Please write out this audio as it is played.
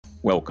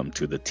Welcome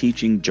to the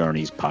Teaching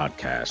Journeys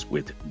podcast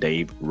with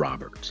Dave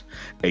Roberts.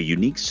 A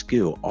unique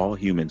skill all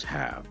humans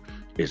have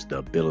is the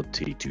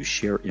ability to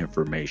share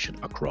information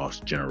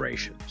across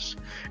generations.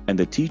 And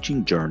the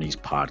Teaching Journeys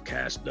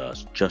podcast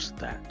does just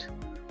that.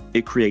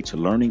 It creates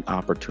learning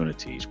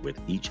opportunities with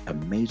each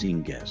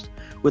amazing guest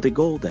with a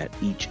goal that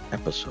each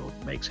episode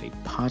makes a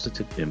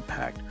positive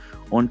impact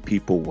on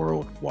people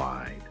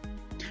worldwide.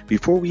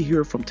 Before we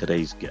hear from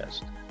today's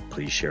guest,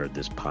 please share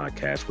this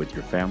podcast with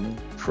your family,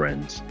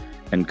 friends,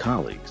 and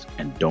colleagues,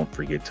 and don't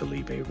forget to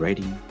leave a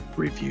rating,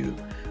 review,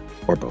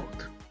 or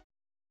both.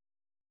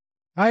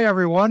 Hi,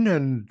 everyone,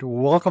 and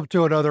welcome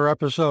to another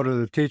episode of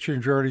the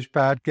Teaching Journeys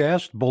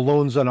podcast,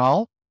 balloons and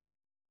all.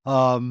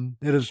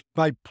 It is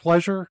my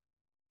pleasure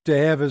to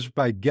have as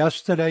my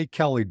guest today,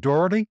 Kelly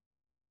Daugherty.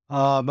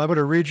 I'm going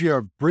to read you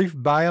a brief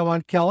bio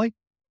on Kelly.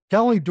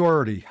 Kelly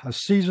Daugherty, a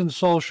seasoned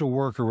social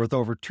worker with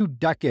over 2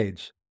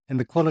 decades in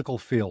the clinical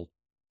field,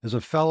 is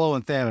a fellow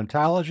in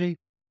thanatology,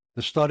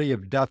 the study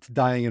of death,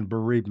 dying, and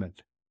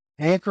bereavement.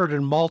 Anchored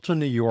in Malta,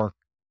 New York,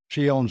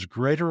 she owns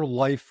Greater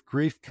Life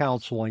Grief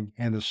Counseling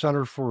and the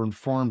Center for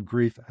Informed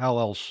Grief,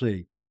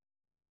 LLC.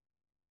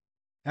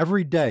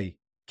 Every day,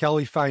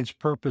 Kelly finds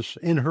purpose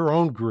in her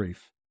own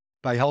grief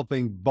by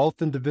helping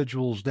both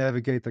individuals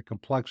navigate the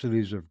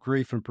complexities of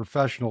grief and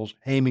professionals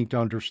aiming to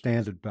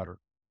understand it better.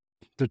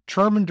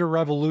 Determined to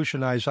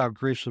revolutionize how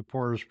grief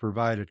support is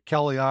provided,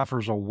 Kelly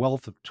offers a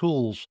wealth of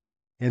tools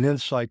and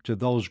insight to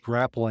those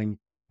grappling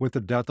with the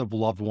death of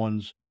loved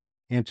ones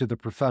and to the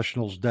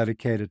professionals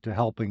dedicated to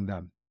helping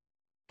them.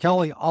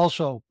 Kelly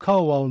also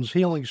co-owns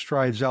Healing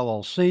Strides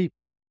LLC,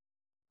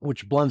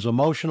 which blends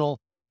emotional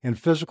and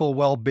physical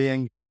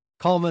well-being,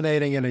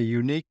 culminating in a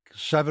unique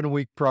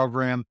 7-week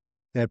program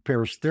that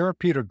pairs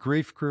therapeutic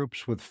grief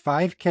groups with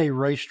 5K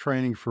race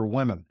training for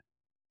women.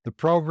 The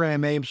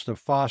program aims to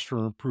foster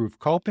and improve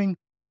coping,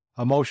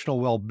 emotional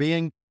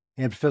well-being,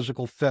 and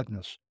physical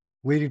fitness,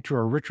 leading to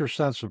a richer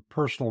sense of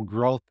personal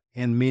growth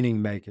and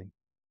meaning-making.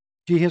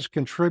 She has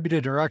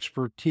contributed her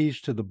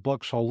expertise to the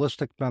books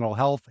Holistic Mental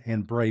Health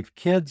and Brave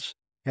Kids,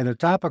 and the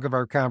topic of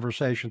our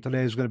conversation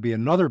today is going to be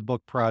another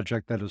book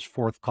project that is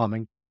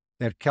forthcoming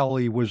that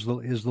Kelly is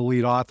the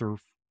lead author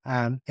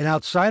on. And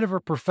outside of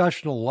her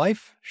professional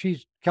life,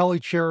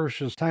 Kelly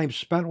cherishes time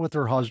spent with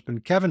her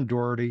husband, Kevin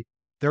Daugherty,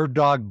 their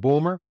dog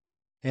Boomer,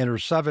 and her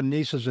 7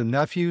 nieces and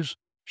nephews.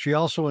 She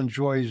also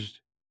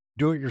enjoys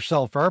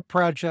do-it-yourself art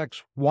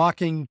projects,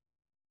 walking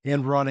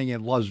and running,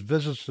 and loves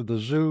visits to the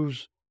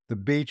zoos, the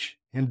beach,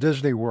 and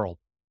Disney World.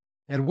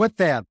 And with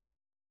that,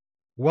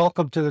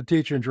 welcome to the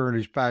Teaching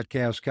Journeys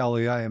podcast,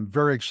 Kelly. I am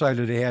very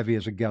excited to have you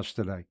as a guest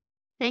today.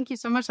 Thank you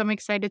so much. I'm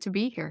excited to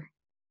be here.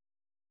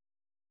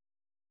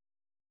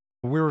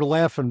 We were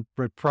laughing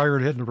prior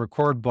to hitting the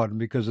record button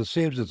because it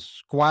seems that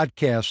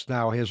Squadcast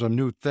now has a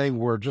new thing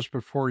where just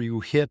before you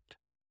hit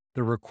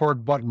the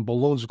record button,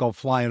 balloons go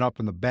flying up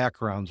in the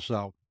background.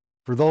 So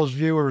for those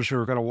viewers who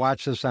are going to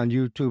watch this on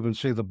YouTube and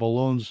see the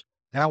balloons,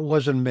 that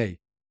wasn't me.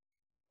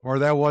 Or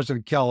that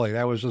wasn't Kelly.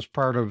 That was just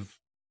part of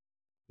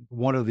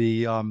one of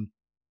the,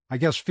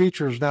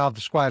 features now of the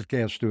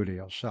Squadcast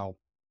studio. So,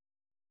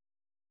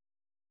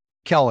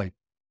 Kelly,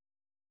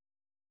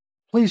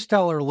 please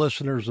tell our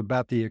listeners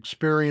about the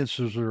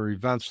experiences or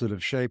events that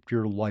have shaped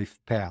your life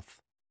path.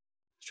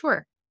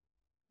 Sure.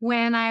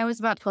 When I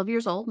was about 12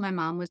 years old, my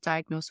mom was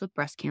diagnosed with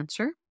breast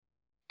cancer.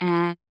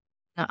 And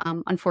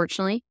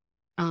unfortunately,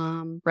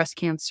 breast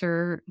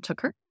cancer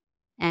took her.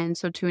 And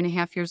so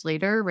 2.5 years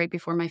later, right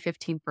before my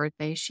 15th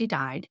birthday, she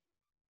died.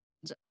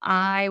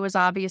 I was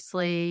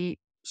obviously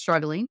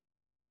struggling.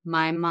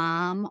 My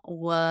mom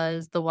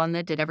was the one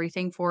that did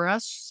everything for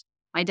us.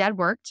 My dad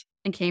worked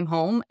and came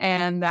home,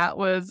 and that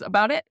was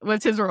about it.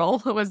 Was his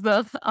role. It was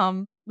the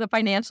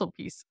financial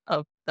piece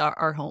of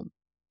our home.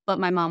 But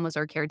my mom was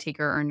our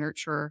caretaker, our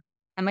nurturer.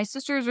 And my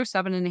sisters are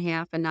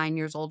 7.5 and 9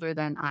 years older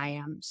than I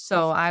am.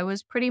 So I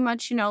was pretty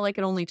much, like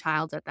an only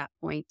child at that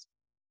point.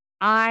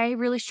 I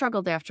really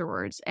struggled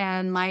afterwards,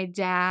 and my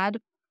dad,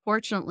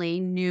 fortunately,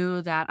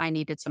 knew that I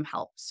needed some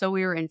help. So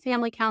we were in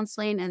family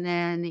counseling, and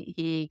then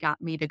he got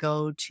me to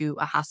go to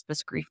a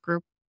hospice grief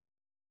group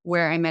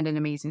where I met an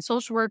amazing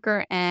social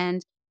worker,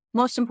 and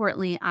most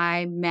importantly,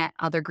 I met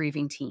other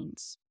grieving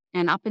teens.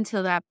 And up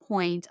until that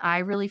point, I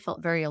really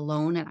felt very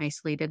alone and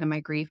isolated in my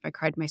grief. I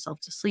cried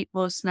myself to sleep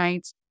most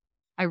nights.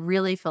 I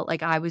really felt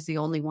like I was the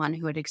only one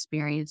who had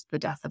experienced the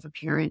death of a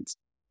parent.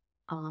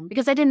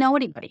 Because I didn't know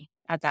anybody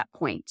at that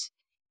point.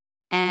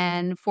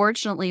 And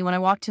fortunately, when I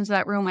walked into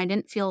that room, I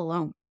didn't feel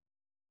alone.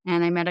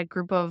 And I met a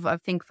group of, I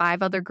think,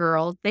 5 other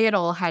girls. They had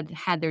all had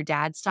their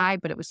dads die,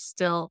 but it was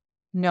still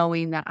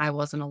knowing that I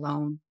wasn't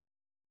alone.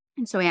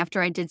 And so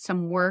after I did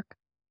some work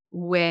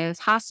with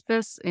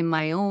hospice in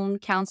my own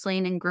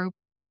counseling and group,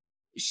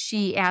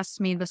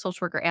 the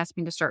social worker asked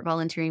me to start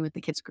volunteering with the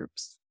kids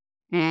groups.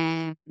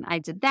 And I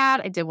did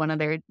that. I did one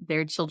of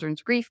their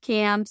children's grief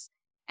camps.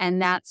 And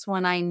that's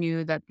when I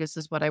knew that this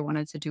is what I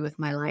wanted to do with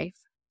my life.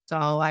 So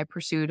I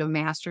pursued a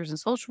master's in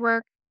social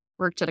work,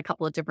 worked at a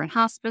couple of different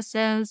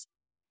hospices,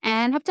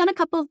 and have done a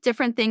couple of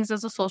different things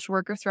as a social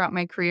worker throughout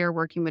my career,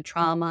 working with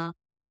trauma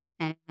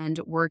and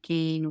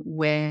working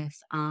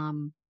with,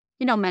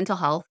 mental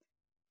health.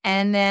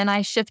 And then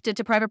I shifted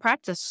to private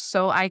practice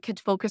so I could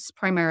focus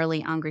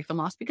primarily on grief and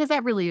loss because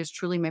that really is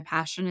truly my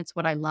passion. It's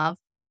what I love.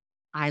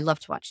 I love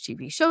to watch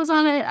TV shows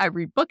on it. I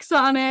read books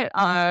on it.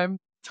 I'm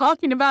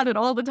talking about it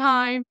all the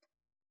time.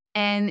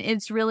 And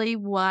it's really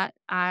what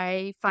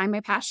I find my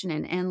passion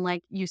in. And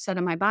like you said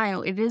in my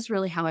bio, it is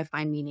really how I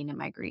find meaning in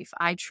my grief.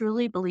 I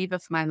truly believe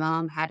if my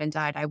mom hadn't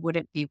died, I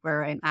wouldn't be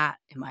where I'm at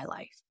in my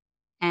life.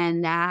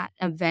 And that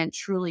event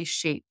truly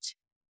shaped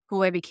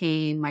who I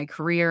became, my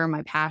career,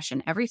 my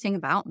passion, everything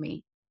about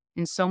me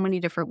in so many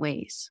different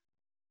ways.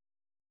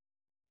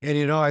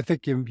 And I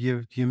think you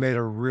made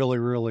a really,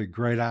 really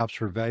great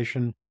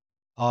observation.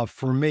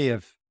 For me,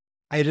 if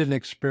I didn't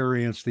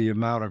experience the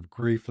amount of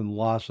grief and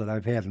loss that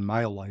I've had in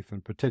my life,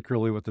 and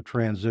particularly with the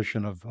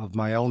transition of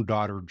my own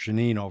daughter,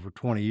 Janine, over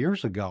 20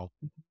 years ago,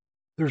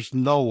 there's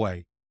no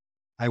way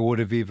I would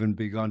have even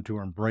begun to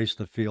embrace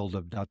the field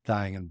of death,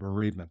 dying, and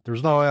bereavement.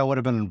 There's no way I would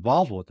have been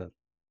involved with it.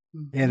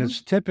 And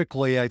it's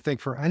typically, I think,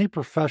 for any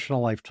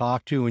professional I've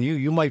talked to, and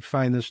you might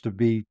find this to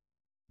be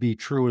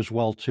true as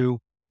well, too.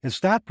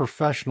 It's that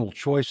professional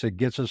choice that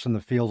gets us in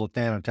the field of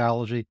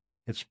thanatology.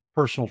 It's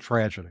personal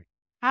tragedy.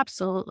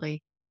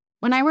 Absolutely.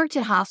 When I worked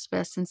at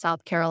hospice in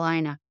South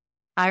Carolina,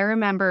 I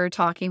remember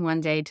talking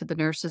one day to the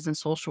nurses and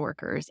social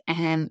workers,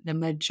 and the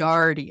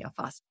majority of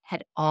us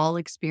had all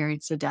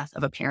experienced the death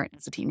of a parent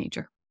as a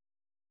teenager.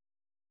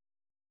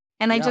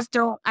 And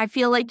I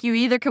feel like you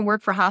either can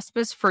work for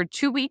hospice for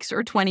 2 weeks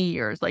or 20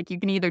 years. Like you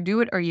can either do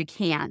it or you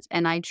can't.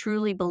 And I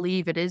truly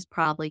believe it is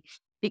probably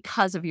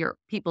because of your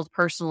people's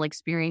personal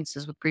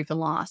experiences with grief and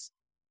loss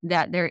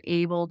that they're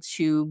able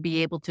to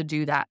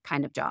do that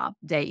kind of job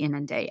day in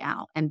and day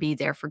out and be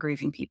there for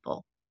grieving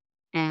people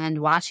and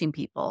watching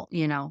people,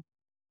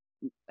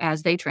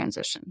 as they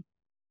transition.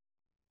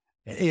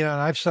 And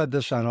I've said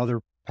this on other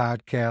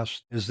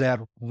podcasts, is that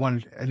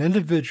when an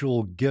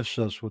individual gifts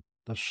us with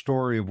the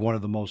story of one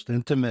of the most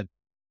intimate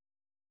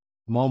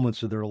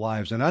moments of their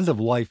lives, and end of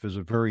life is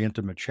a very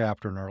intimate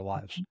chapter in our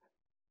lives.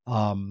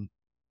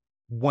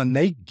 When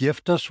they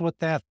gift us with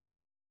that,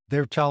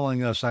 they're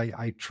telling us,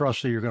 I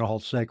trust that you're going to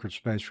hold sacred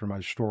space for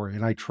my story,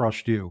 and I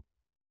trust you.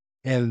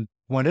 And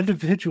when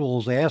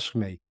individuals ask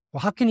me,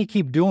 well, how can you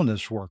keep doing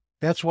this work?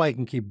 That's why I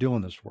can keep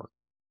doing this work.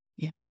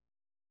 Yeah.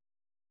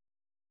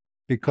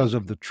 Because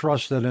of the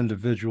trust that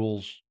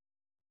individuals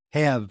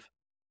have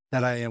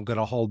that I am going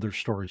to hold their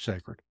story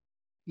sacred.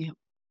 Yeah.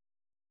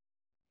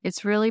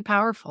 It's really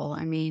powerful.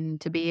 I mean,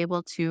 to be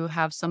able to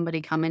have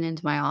somebody come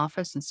into my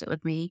office and sit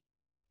with me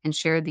and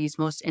share these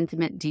most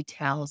intimate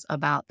details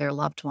about their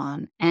loved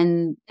one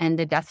and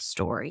the death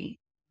story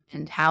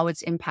and how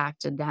it's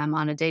impacted them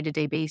on a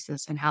day-to-day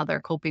basis and how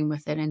they're coping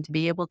with it, and to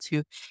be able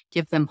to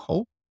give them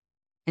hope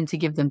and to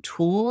give them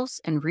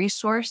tools and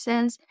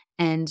resources,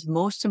 and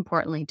most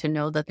importantly, to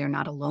know that they're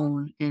not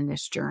alone in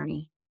this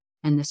journey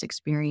and this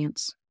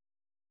experience.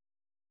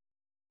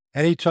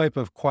 Any type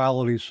of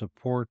quality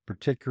support,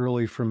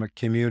 particularly from a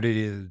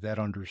community that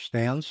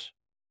understands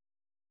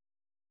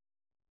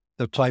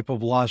the type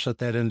of loss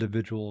that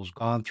individual has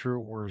gone through,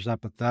 or is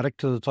empathetic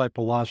to the type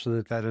of loss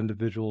that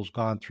individual has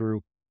gone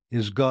through,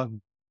 is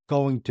going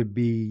to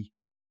be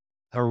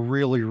a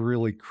really,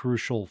 really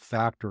crucial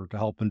factor to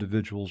help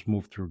individuals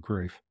move through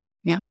grief.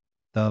 Yeah.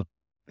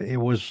 It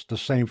was the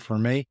same for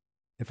me.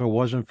 If it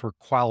wasn't for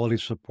quality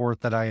support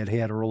that I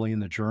had early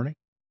in the journey,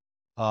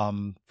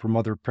 from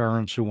other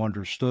parents who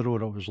understood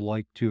what it was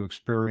like to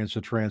experience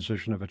the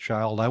transition of a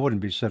child, I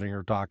wouldn't be sitting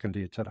here talking to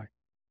you today.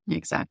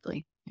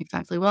 Exactly.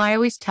 Well, I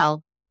always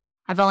tell,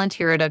 I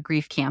volunteer at a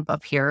grief camp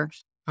up here,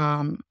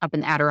 up in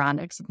the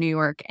Adirondacks of New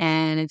York,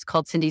 and it's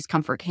called Cindy's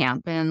Comfort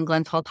Camp, and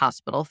Glens Health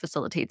Hospital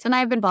facilitates. And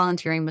I've been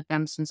volunteering with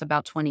them since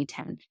about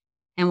 2010.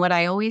 And what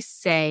I always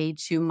say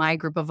to my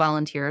group of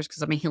volunteers,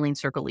 because I'm a healing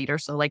circle leader,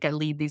 so like I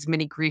lead these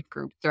mini grief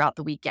groups throughout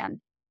the weekend.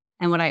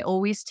 And what I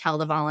always tell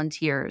the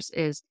volunteers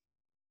is,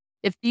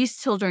 if these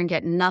children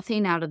get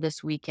nothing out of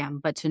this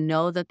weekend, but to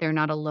know that they're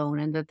not alone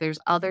and that there's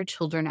other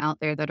children out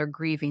there that are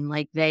grieving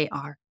like they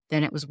are,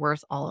 then it was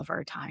worth all of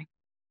our time.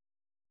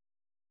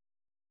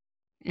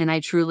 And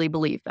I truly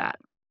believe that.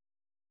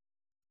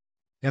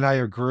 And I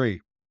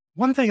agree.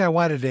 One thing I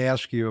wanted to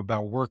ask you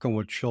about working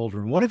with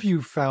children, what have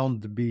you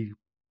found to be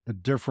the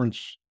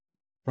difference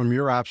from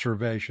your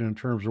observation in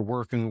terms of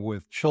working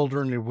with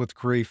children with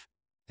grief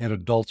and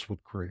adults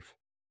with grief?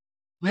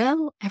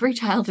 Well, every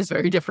child is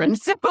very different.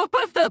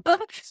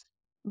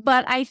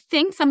 But I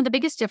think some of the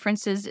biggest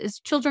differences is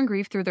children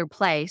grieve through their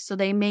play. So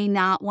they may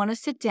not want to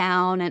sit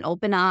down and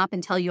open up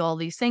and tell you all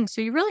these things. So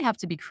you really have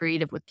to be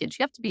creative with kids.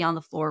 You have to be on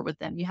the floor with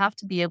them. You have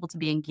to be able to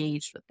be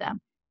engaged with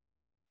them.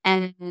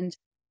 And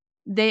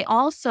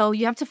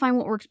you have to find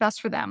what works best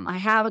for them. I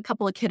have a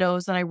couple of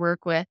kiddos that I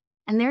work with,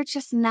 and they're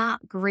just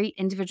not great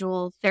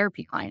individual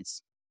therapy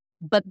clients,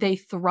 but they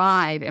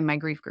thrive in my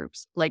grief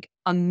groups, like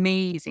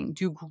amazing,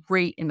 do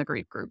great in the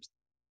grief groups.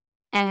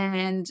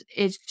 And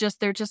it's just,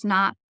 they're just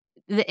not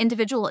the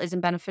individual isn't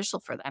beneficial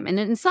for them. And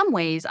in some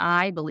ways,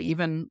 I believe,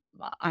 and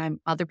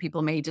other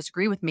people may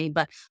disagree with me,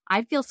 but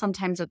I feel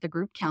sometimes that the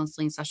group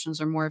counseling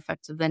sessions are more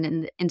effective than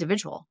in the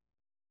individual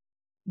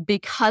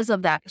because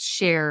of that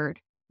shared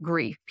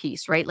grief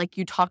piece, right? Like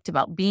you talked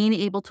about, being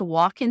able to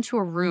walk into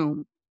a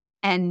room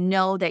and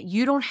know that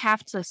you don't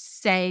have to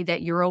say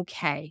that you're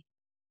okay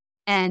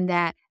and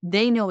that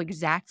they know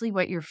exactly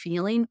what you're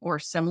feeling or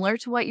similar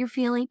to what you're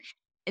feeling.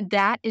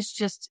 That is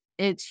just,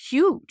 it's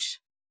huge.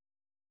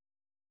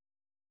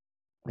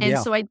 And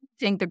Yeah. so I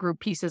think the group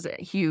piece is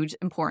huge,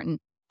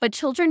 important. But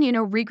children,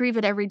 regrieve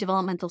at every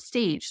developmental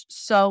stage.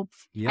 So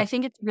I Yep.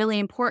 think it's really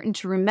important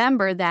to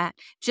remember that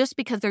just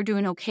because they're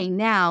doing okay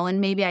now,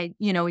 and maybe I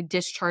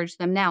discharge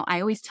them now, I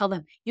always tell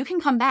them, you can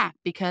come back,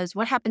 because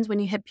what happens when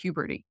you hit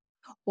puberty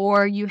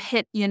or you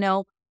hit,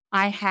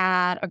 I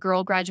had a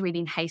girl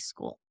graduating high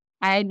school.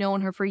 I had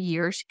known her for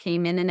years. She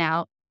came in and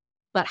out,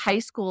 but high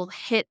school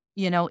hit,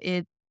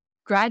 it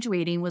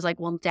graduating was like,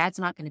 well, dad's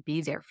not going to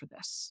be there for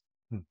this.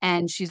 Hmm.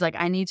 And she's like,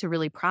 I need to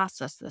really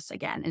process this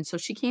again. And so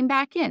she came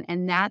back in.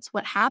 And that's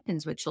what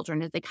happens with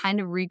children, is they kind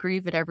of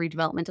regrieve at every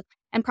developmental.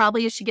 And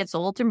probably as she gets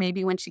older,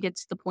 maybe when she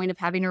gets to the point of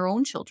having her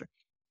own children,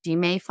 she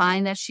may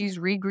find that she's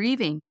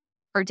regrieving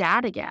her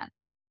dad again.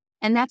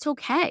 And that's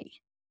okay.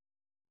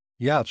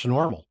 Yeah, it's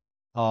normal.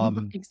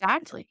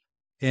 Exactly.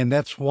 And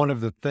that's one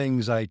of the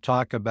things I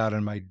talk about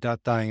in my death,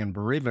 dying, and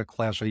bereavement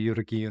class at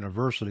Utica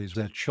University, is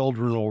that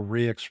children will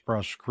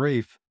re-express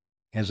grief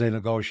as they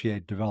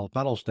negotiate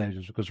developmental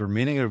stages, because their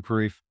meaning of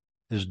grief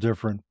is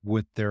different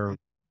with their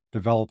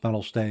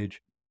developmental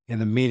stage,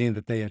 and the meaning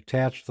that they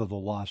attach to the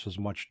loss is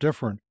much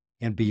different.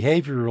 And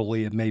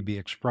behaviorally, it may be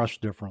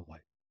expressed differently.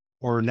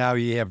 Or now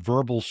you have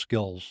verbal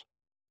skills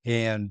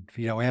and,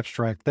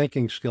 abstract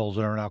thinking skills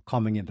that are now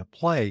coming into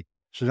play.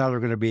 So now they're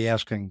going to be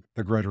asking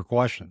the greater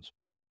questions.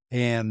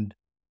 And,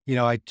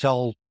 I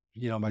tell,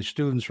 my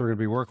students who are going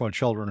to be working with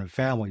children and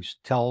families,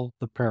 tell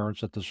the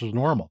parents that this is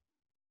normal.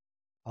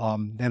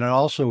 And it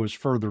also is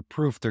further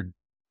proof that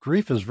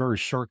grief is very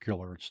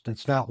circular.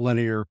 It's not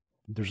linear.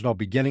 There's no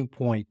beginning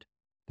point.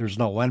 There's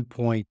no end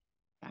point.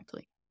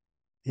 Exactly.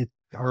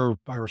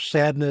 Our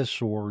sadness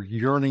or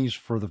yearnings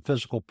for the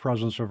physical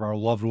presence of our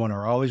loved one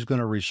are always going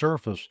to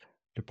resurface,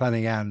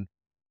 depending on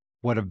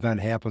what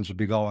event happens to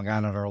be going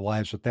on in our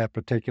lives at that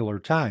particular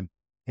time.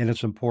 And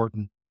it's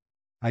important,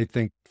 I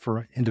think,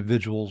 for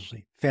individuals,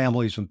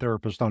 families, and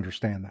therapists to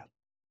understand that.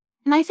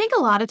 And I think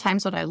a lot of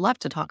times what I love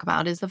to talk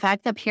about is the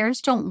fact that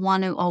parents don't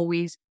want to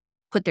always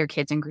put their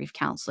kids in grief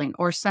counseling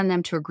or send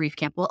them to a grief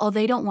camp. Well,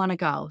 they don't want to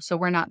go, so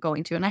we're not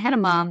going to. And I had a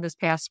mom this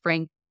past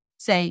spring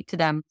say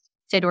to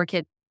her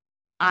kid,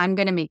 I'm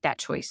going to make that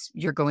choice.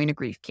 You're going to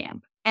grief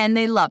camp. And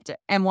they loved it.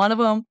 And one of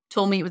them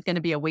told me it was going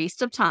to be a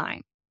waste of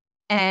time.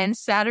 And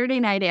Saturday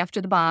night after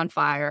the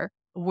bonfire,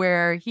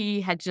 where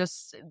he had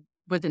just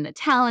was in a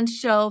talent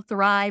show,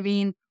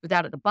 thriving, was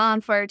out at the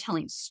bonfire,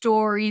 telling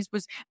stories,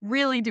 was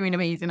really doing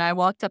amazing. I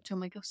walked up to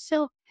him, I go,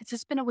 so has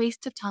this been a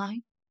waste of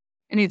time?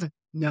 And he's like,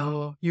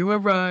 no, you were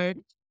right.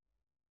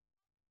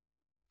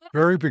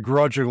 Very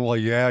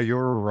begrudgingly, yeah,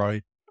 you're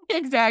right.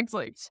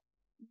 Exactly.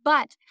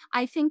 But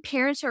I think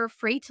parents are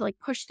afraid to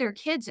push their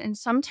kids. And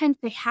sometimes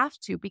they have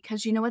to,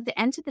 because at the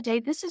end of the day,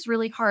 this is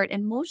really hard.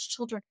 And most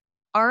children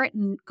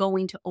aren't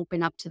going to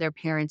open up to their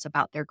parents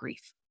about their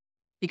grief.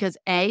 Because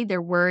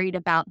they're worried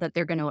about that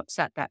they're going to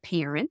upset that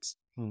parent.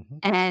 Mm-hmm.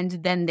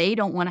 And then they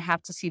don't want to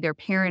have to see their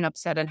parent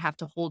upset and have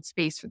to hold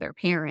space for their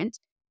parent.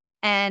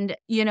 And,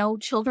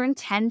 children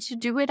tend to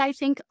do it, I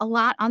think, a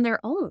lot on their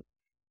own.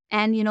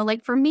 And,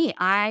 for me,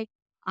 I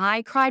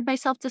cried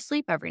myself to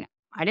sleep every night.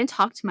 I didn't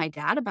talk to my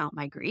dad about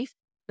my grief,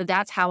 but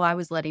that's how I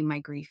was letting my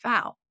grief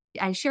out.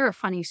 I share a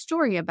funny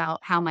story about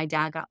how my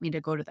dad got me to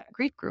go to that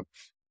grief group,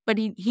 but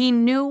he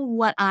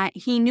knew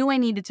he knew I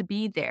needed to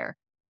be there.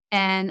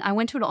 And I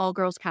went to an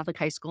all-girls Catholic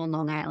high school in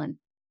Long Island.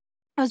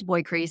 I was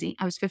boy crazy.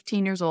 I was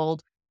 15 years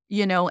old,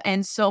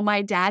 and so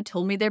my dad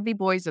told me there'd be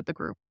boys at the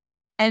group.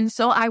 And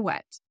so I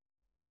went.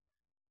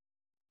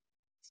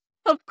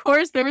 Of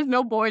course, there was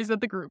no boys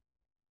at the group,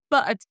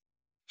 but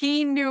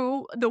he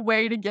knew the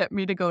way to get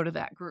me to go to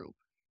that group.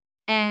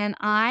 And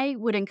I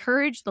would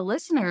encourage the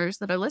listeners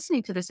that are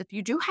listening to this, if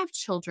you do have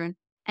children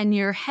and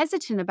you're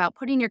hesitant about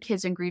putting your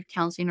kids in grief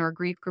counseling or a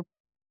grief group,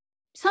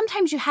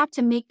 sometimes you have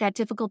to make that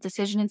difficult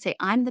decision and say,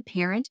 I'm the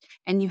parent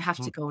and you have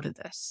to go to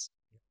this.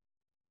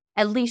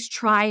 At least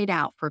try it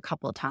out for a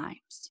couple of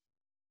times,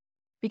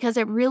 because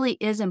it really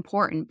is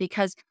important,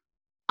 because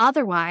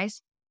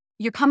otherwise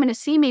you're coming to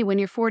see me when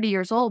you're 40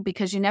 years old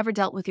because you never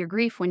dealt with your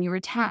grief when you were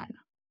 10.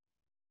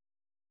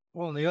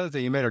 Well, and the other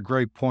thing, you made a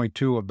great point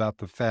too about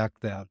the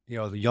fact that,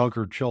 the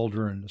younger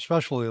children,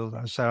 especially,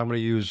 I said, I'm going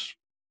to use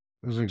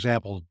as an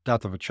example,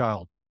 death of a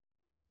child.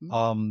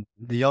 The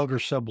younger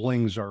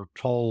siblings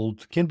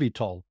can be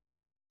told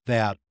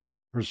that,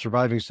 or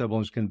surviving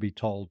siblings can be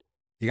told,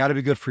 you got to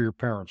be good for your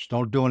parents.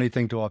 Don't do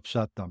anything to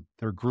upset them.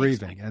 They're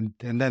grieving.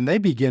 Exactly. And then they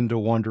begin to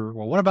wonder,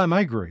 well, what about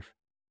my grief?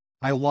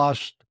 I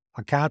lost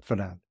a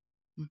confidant.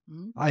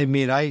 Mm-hmm. I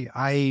mean,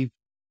 I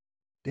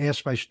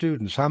ask my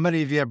students, how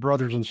many of you have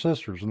brothers and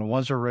sisters? And the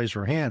ones that raise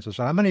their hands, I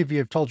say, how many of you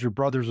have told your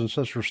brothers and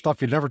sisters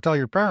stuff you never tell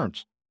your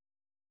parents?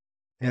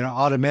 And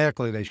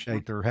automatically they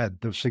shake their head.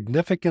 The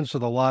significance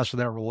of the loss of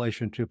that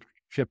relationship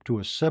to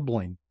a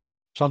sibling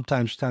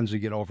sometimes tends to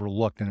get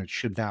overlooked, and it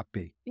should not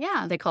be.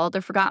 Yeah, they call it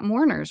the forgotten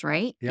mourners,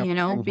 right?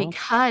 Yep.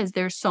 Because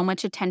there's so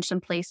much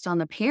attention placed on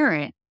the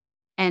parent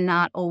and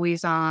not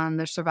always on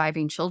the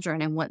surviving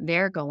children and what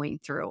they're going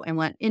through. And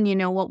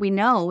what we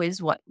know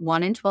is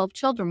 1 in 12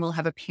 children will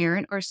have a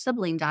parent or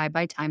sibling die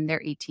by the time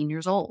they're 18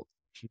 years old.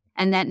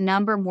 And that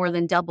number more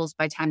than doubles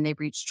by the time they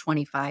reach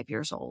 25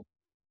 years old.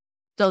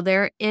 So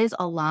there is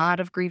a lot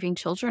of grieving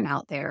children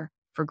out there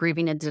for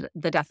grieving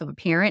the death of a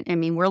parent. I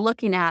mean, we're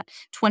looking at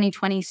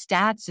 2020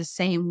 stats is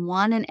saying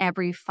 1 in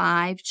every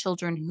 5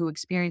 children who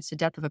experienced the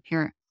death of a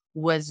parent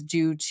was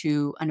due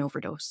to an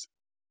overdose.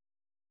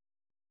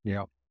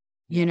 Yeah.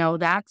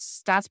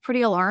 That's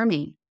pretty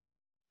alarming.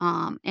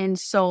 And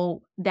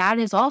so that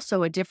is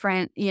also a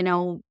different,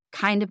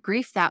 kind of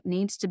grief that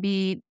needs to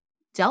be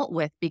dealt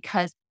with,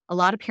 because a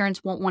lot of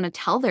parents won't want to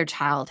tell their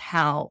child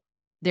how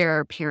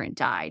their parent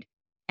died.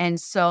 And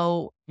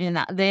so,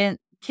 then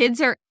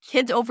kids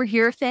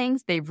overhear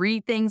things, they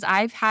read things.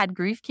 I've had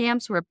grief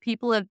camps where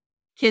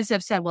kids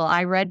have said, well,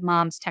 I read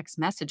mom's text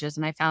messages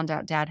and I found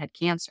out dad had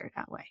cancer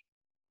that way.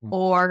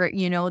 Or,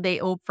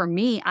 for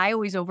me, I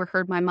always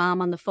overheard my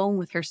mom on the phone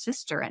with her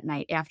sister at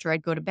night after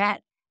I'd go to bed.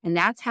 And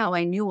that's how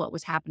I knew what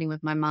was happening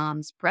with my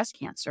mom's breast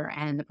cancer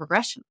and the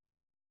progression.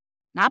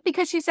 Not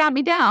because she sat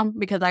me down,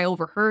 because I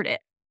overheard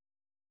it.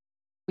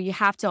 You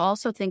have to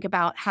also think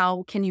about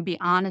how can you be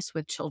honest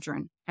with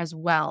children as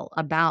well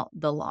about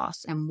the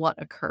loss and what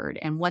occurred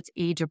and what's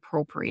age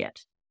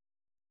appropriate.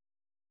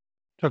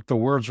 Took the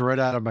words right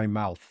out of my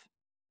mouth.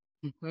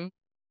 Mm-hmm.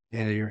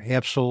 And you're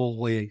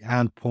absolutely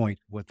on point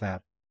with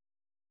that.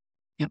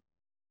 Yep.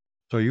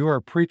 So you are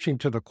preaching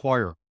to the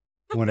choir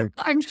when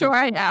I'm sure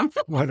I am.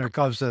 when it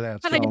comes to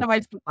that. I know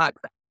my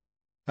box.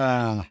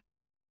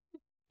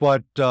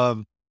 But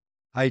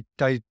I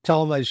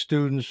tell my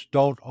students,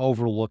 don't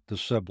overlook the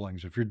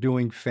siblings. If you're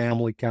doing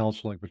family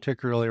counseling,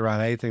 particularly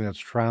around anything that's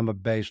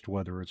trauma-based,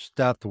 whether it's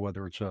death,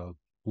 whether it's a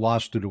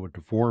loss due to a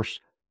divorce,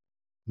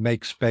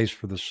 make space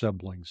for the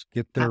siblings.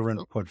 Get their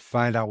input.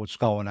 Find out what's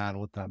going on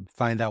with them.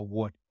 Find out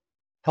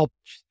help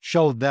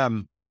show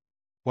them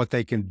what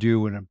they can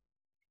do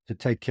to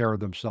take care of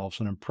themselves,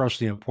 and impress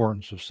the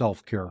importance of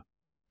self-care.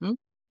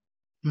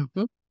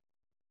 Mm-hmm.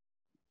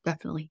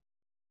 Definitely.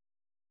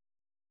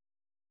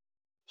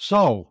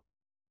 So,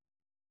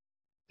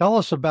 tell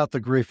us about the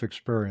grief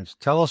experience.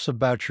 Tell us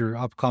about your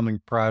upcoming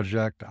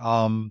project.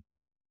 I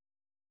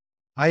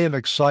am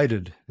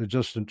excited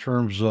just in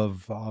terms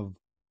of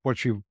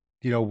what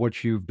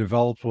you've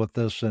developed with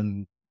this,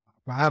 and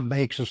I'm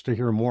anxious to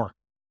hear more.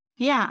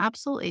 Yeah,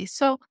 absolutely.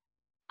 So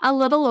a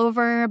little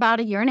over about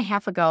a year and a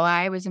half ago,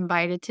 I was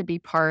invited to be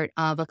part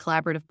of a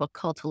collaborative book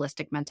called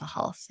Holistic Mental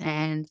Health.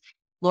 And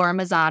Laura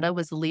Mazzata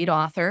was the lead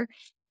author,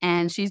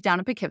 and she's down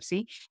in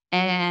Poughkeepsie,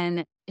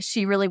 and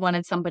she really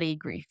wanted somebody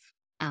grief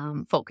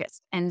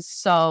focused. And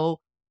so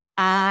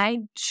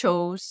I've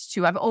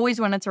always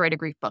wanted to write a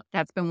grief book.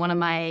 That's been one of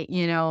my,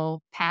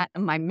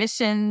 my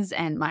missions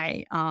and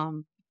my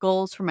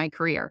goals for my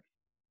career.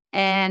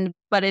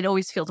 But it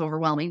always feels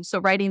overwhelming. So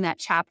writing that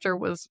chapter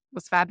was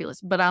fabulous.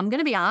 But I'm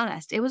going to be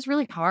honest, it was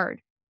really hard.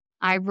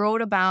 I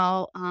wrote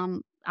about,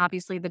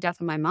 obviously, the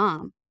death of my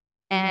mom,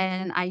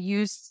 and I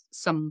used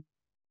some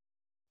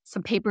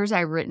papers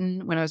I'd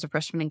written when I was a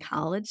freshman in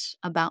college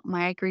about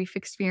my grief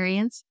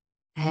experience,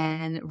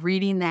 and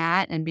reading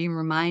that and being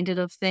reminded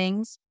of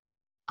things.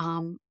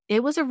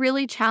 It was a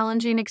really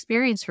challenging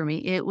experience for me.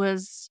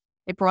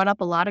 It brought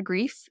up a lot of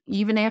grief,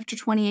 even after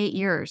 28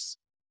 years.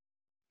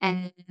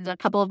 And a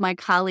couple of my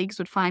colleagues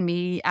would find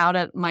me out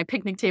at my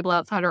picnic table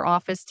outside our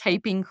office,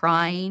 typing,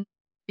 crying,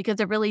 because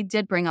it really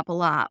did bring up a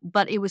lot.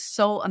 But it was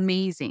so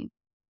amazing.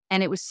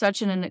 And it was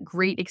such a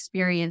great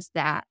experience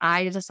that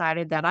I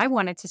decided that I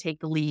wanted to take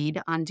the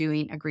lead on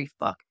doing a grief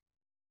book.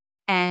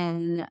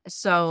 And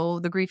so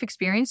the Grief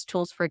Experience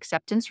Tools for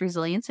Acceptance,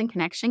 Resilience, and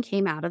Connection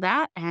came out of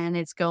that. And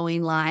it's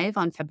going live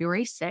on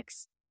February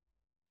 6th.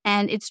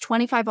 And it's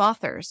 25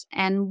 authors.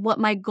 And what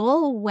my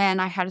goal when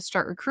I had to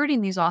start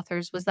recruiting these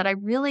authors was that I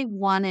really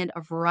wanted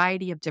a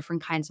variety of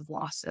different kinds of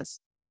losses.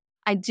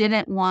 I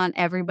didn't want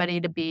everybody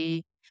to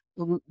be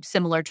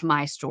similar to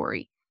my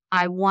story.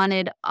 I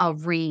wanted a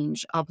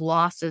range of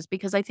losses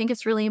because I think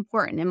it's really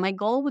important. And my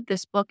goal with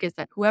this book is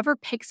that whoever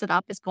picks it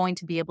up is going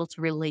to be able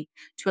to relate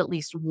to at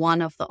least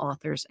one of the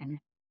authors in it.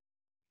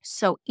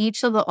 So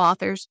each of the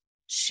authors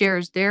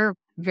shares their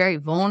very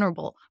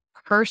vulnerable,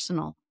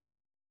 personal,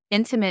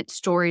 intimate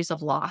stories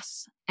of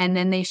loss. And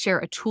then they share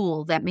a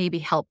tool that maybe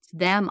helped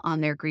them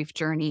on their grief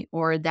journey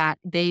or that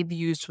they've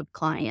used with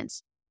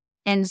clients.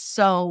 And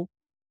so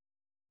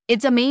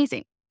it's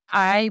amazing.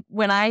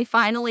 When I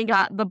finally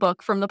got the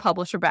book from the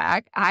publisher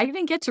back, I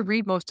didn't get to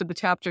read most of the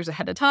chapters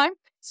ahead of time.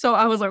 So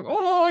I was like,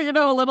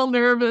 a little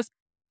nervous.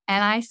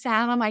 And I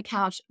sat on my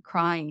couch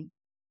crying,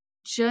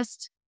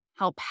 just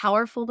how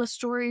powerful the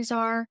stories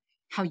are,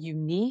 how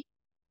unique,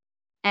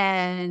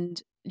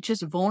 and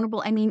just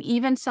vulnerable. I mean,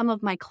 even some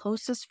of my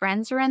closest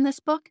friends are in this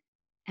book,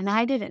 and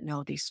I didn't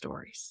know these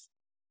stories.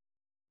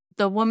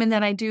 The woman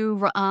that I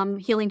do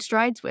Healing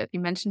Strides with, you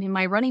mentioned in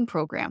my running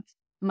program,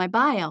 my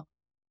bio,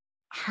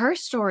 her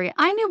story,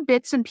 I knew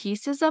bits and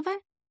pieces of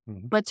it,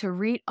 but to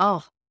read,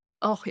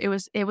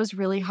 it was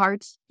really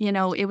hard.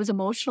 It was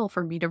emotional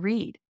for me to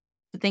read,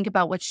 to think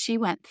about what she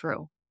went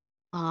through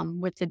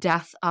with the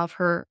death of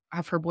her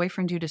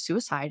boyfriend due to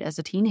suicide as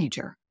a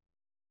teenager.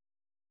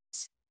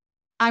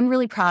 I'm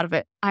really proud of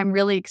it. I'm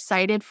really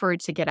excited for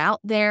it to get out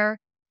there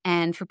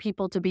and for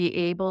people to be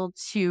able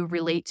to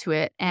relate to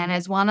it. And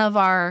as one of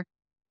our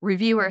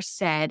reviewers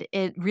said,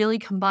 it really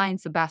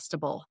combines the best of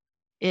both.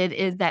 It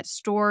is that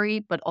story,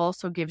 but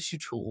also gives you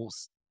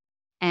tools.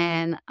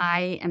 And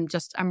I'm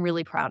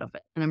really proud of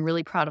it. And I'm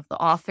really proud of the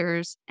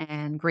authors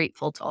and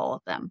grateful to all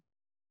of them.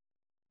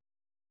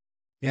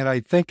 And I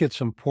think it's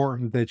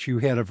important that you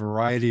had a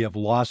variety of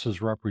losses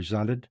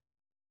represented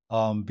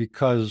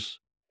because,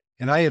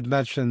 and I had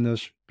mentioned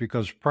this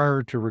because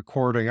prior to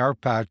recording our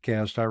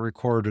podcast, I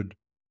recorded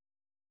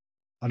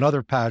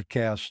another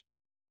podcast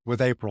with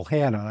April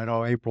Hanna. I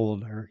know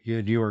April,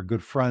 you are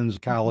good friends,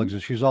 colleagues,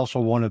 and she's also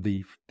one of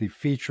the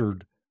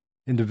featured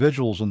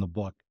individuals in the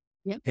book.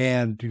 Yep.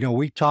 And,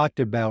 we talked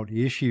about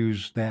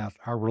issues that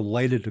are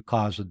related to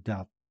cause of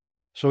death.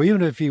 So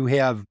even if you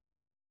have,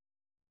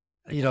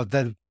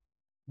 then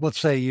let's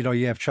say,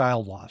 you have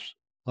child loss.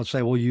 Let's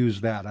say we'll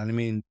use that. I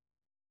mean,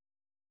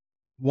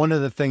 one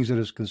of the things that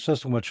is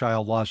consistent with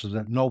child loss is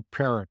that no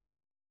parent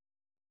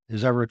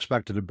is ever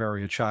expected to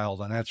bury a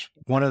child. And that's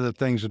one of the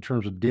things in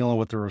terms of dealing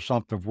with their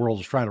assumptive world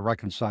is trying to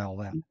reconcile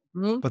that.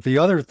 But the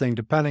other thing,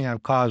 depending on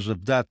cause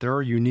of death, there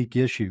are unique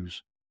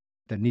issues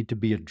that need to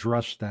be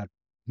addressed that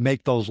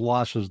make those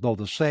losses, though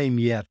the same,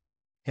 yet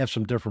have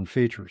some different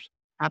features.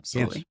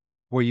 Absolutely.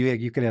 Where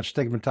you can have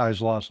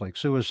stigmatized loss like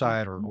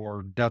suicide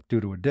or death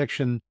due to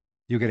addiction.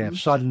 You could have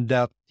sudden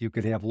death. You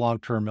could have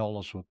long-term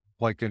illness,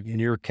 like in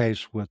your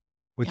case with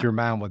your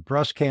mom with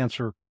breast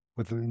cancer.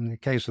 In the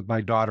case of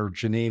my daughter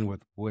Janine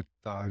with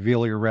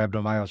alveolar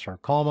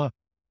rhabdomyosarcoma.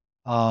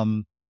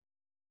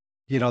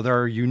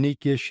 There are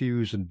unique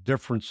issues and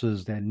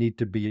differences that need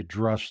to be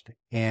addressed,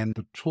 and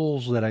the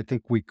tools that I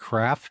think we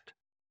craft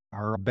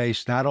are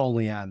based not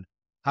only on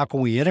how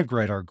can we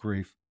integrate our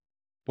grief,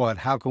 but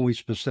how can we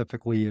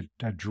specifically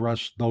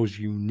address those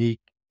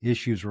unique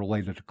issues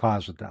related to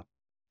cause of death?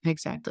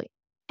 Exactly.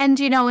 And,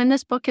 in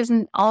this book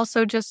isn't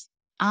also just,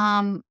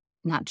 not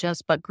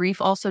just, but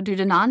grief also due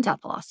to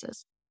non-death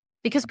losses.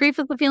 Because grief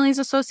is the feelings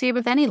associated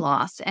with any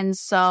loss. And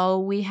so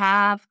we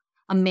have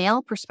a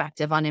male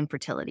perspective on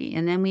infertility,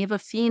 and then we have a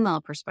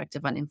female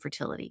perspective on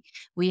infertility.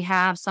 We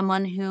have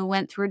someone who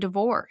went through a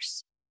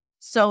divorce.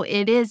 So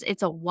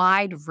it's a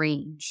wide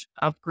range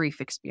of grief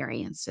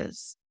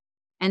experiences.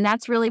 And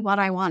that's really what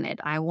I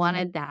wanted. I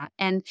wanted that.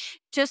 And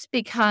just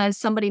because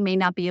somebody may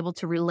not be able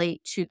to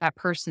relate to that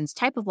person's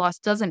type of loss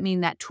doesn't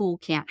mean that tool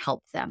can't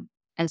help them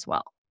as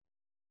well.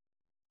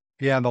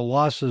 Yeah, and the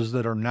losses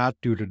that are not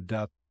due to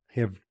death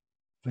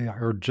they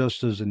are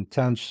just as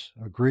intense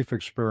a grief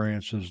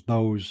experience as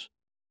those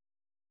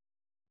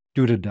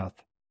due to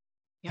death.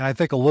 Yep. And I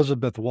think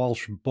Elizabeth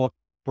Walsh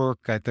Burke,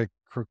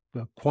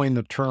 coined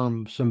the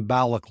term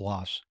symbolic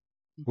loss,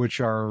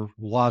 which are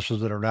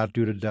losses that are not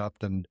due to death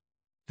and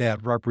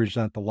that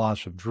represent the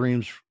loss of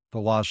dreams, the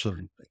loss of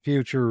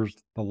futures,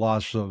 the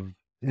loss of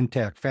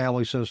intact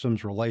family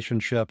systems,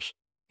 relationships.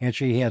 And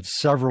she had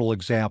several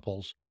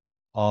examples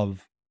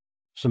of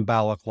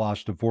symbolic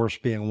loss, divorce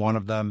being one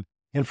of them.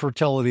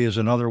 Infertility is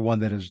another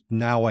one that is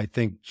now, I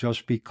think,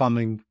 just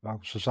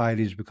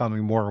society is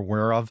becoming more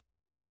aware of.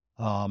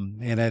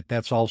 And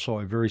that's also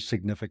a very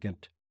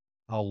significant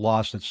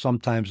loss that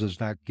sometimes does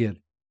not get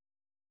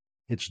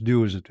its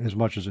due as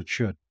much as it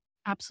should.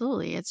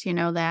 Absolutely. It's,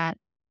 that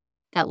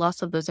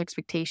loss of those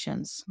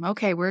expectations.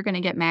 Okay, we're going to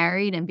get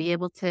married and be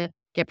able to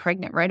get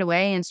pregnant right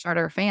away and start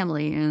our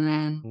family. And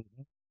then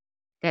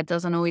that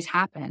doesn't always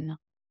happen.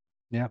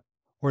 Yeah.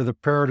 Or the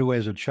parent who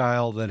has a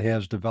child that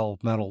has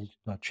developmental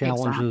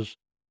challenges,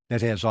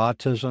 that has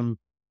autism,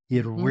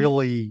 it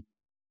really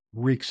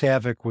wreaks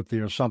havoc with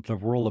the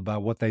assumptive world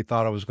about what they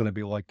thought it was going to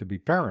be like to be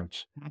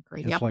parents.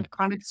 Exactly. Yep. Like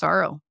chronic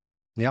sorrow.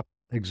 Yep.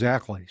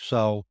 Exactly.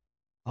 So,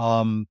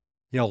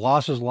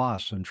 loss is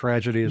loss and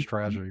tragedy is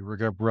tragedy,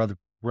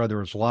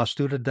 whether it's loss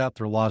due to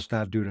death or loss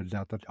not due to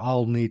death. It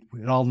all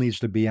needs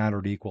to be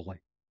honored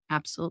equally.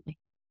 Absolutely.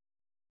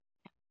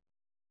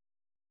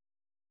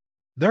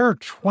 There are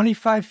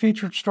 25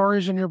 featured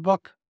stories in your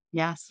book?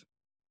 Yes.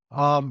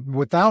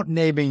 Without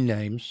naming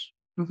names,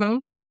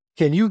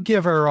 can you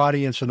give our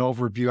audience an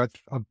overview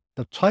of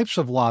the types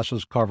of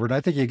losses covered? I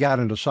think you got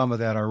into some of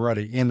that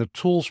already, and the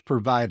tools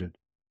provided.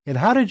 And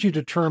how did you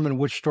determine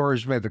which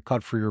stories made the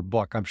cut for your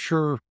book? I'm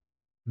sure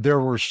there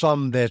were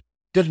some that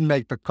didn't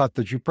make the cut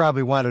that you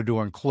probably wanted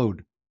to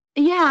include.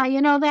 Yeah,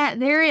 that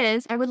there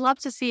is. I would love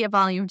to see a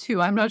volume 2.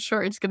 I'm not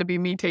sure it's going to be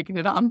me taking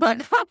it on,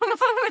 but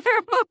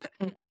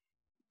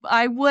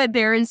I would.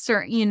 There is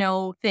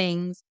certain,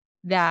 things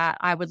that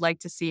I would like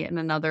to see in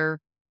another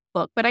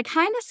book. But I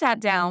kind of sat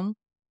down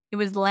It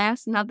was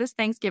not this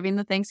Thanksgiving,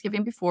 the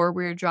Thanksgiving before.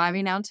 We were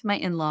driving out to my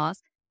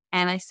in-laws,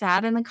 and I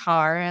sat in the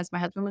car as my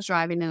husband was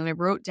driving, and I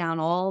wrote down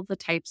all the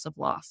types of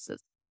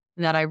losses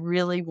that I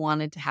really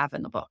wanted to have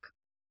in the book.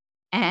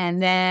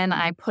 And then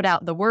I put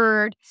out the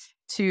word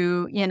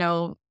to,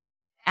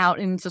 out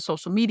into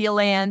social media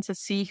land to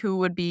see who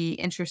would be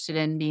interested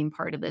in being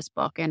part of this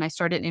book. And I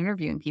started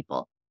interviewing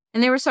people.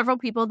 And there were several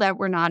people that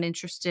were not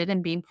interested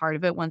in being part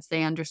of it once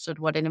they understood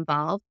what it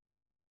involved.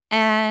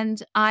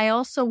 And I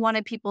also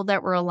wanted people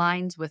that were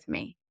aligned with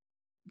me.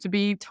 To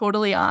be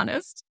totally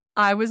honest,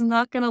 I was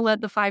not going to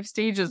let the 5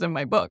 stages in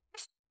my book.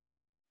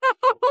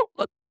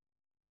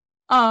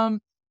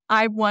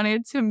 I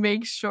wanted to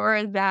make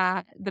sure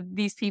that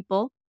these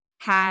people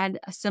had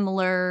a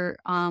similar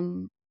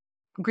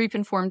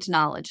grief-informed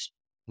knowledge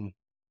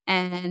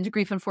and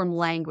grief-informed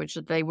language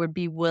that they would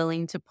be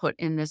willing to put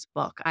in this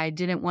book. I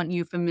didn't want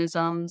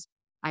euphemisms.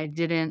 I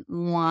didn't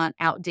want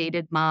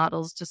outdated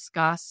models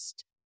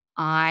discussed.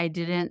 I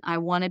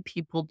wanted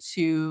people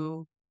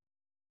to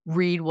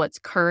read what's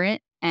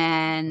current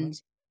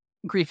and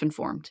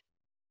grief-informed.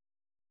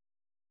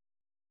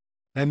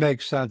 That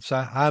makes sense.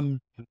 I'm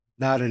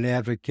not an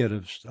advocate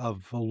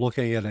of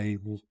looking at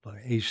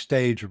a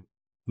stage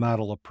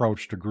model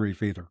approach to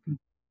grief either.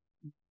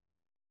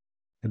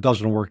 It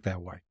doesn't work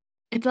that way.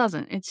 It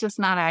doesn't. It's just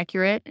not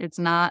accurate. It's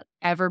not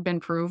ever been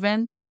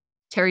proven.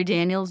 Terry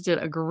Daniels did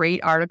a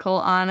great article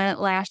on it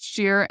last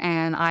year,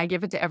 and I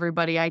give it to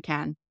everybody I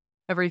can,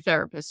 every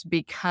therapist,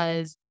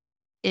 because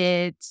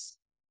it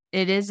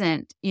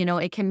isn't,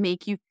 it can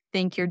make you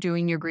think you're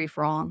doing your grief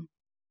wrong.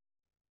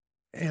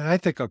 And I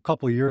think a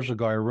couple of years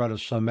ago, I read a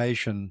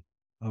summation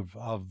of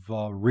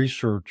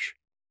research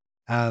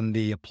on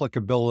the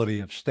applicability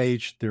of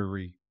stage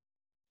theory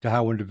to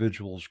how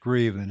individuals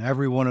grieve. And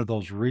every one of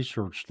those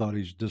research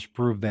studies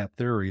disproved that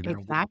theory that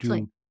Exactly.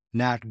 we do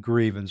not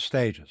grieve in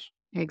stages.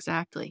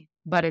 Exactly.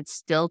 But it's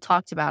still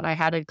talked about. I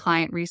had a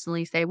client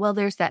recently say, well,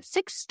 there's that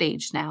 6th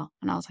stage now.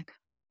 And I was like,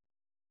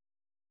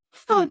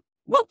 well,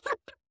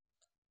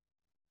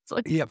 it's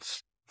like,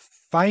 Yes.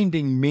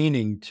 Finding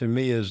meaning to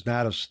me is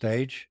not a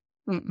stage.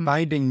 mm-mm.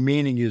 Finding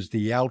meaning is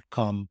the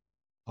outcome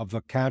of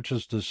the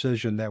conscious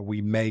decision that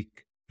we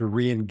make to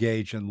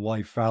re-engage in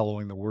life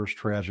following the worst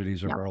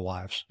tragedies of Yep. our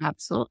lives.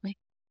 Absolutely.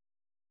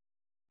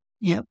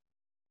 Yep.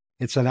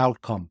 It's an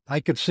outcome. I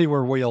could see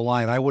where we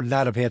align. I would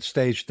not have had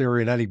stage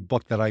theory in any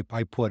book that I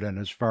put in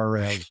as far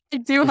as... I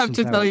do have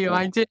to isn't tell that you,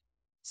 I did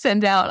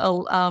send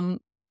out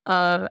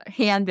a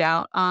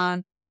handout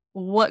on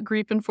what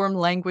grief-informed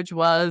language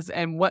was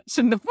and what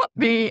shouldn't the book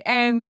be.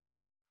 And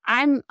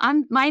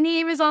my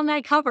name is on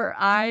that cover.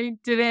 I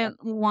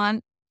didn't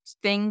want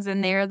things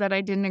in there that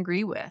I didn't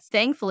agree with.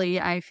 Thankfully,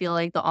 I feel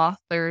like the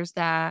authors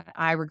that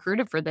I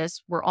recruited for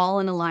this were all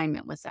in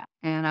alignment with that.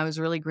 And I was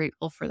really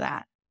grateful for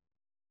that.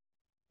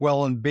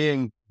 Well, and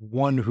being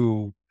one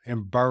who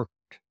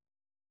embarked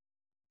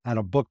on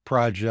a book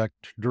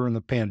project during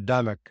the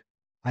pandemic,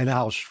 I know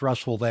how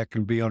stressful that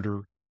can be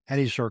under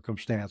any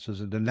circumstances.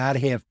 And to not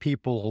have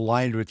people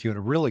aligned with you in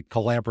a really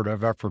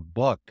collaborative effort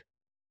book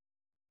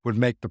would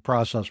make the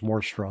process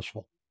more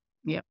stressful.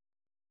 Yep.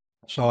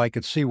 So I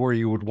could see where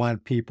you would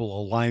want people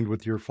aligned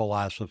with your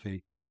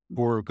philosophy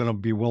who are going to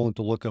be willing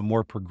to look at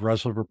more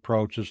progressive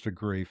approaches to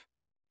grief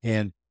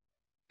and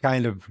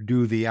kind of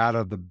do the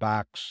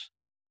out-of-the-box,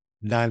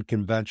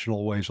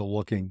 non-conventional ways of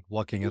looking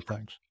at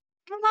things.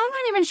 I'm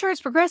not even sure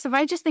it's progressive.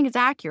 I just think it's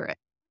accurate.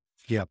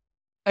 Yep.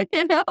 I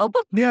can't help.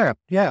 Yeah.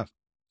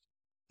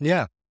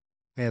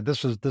 And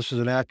this is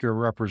an accurate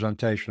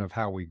representation of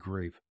how we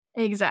grieve.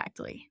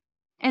 Exactly.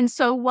 And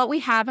so what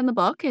we have in the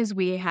book is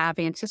we have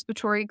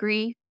anticipatory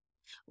grief.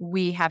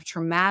 We have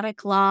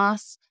traumatic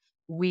loss.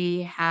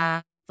 We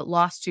have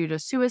loss due to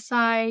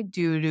suicide,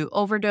 due to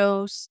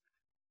overdose.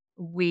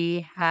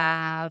 We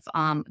have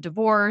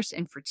divorce,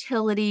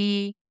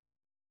 infertility.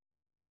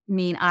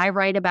 I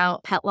write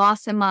about pet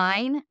loss in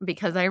mine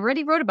because I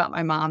already wrote about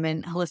my mom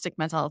in holistic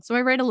mental health. So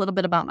I write a little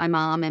bit about my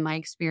mom and my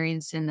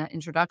experience in the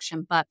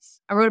introduction, but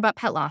I wrote about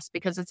pet loss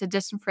because it's a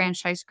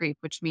disenfranchised grief,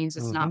 which means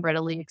it's not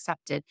readily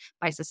accepted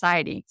by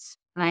society.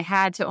 And I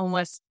had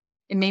to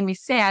it made me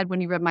sad when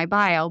you read my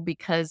bio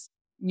because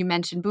you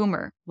mentioned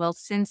Boomer. Well,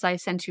 since I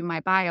sent you my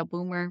bio,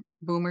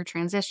 Boomer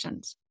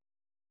transitions.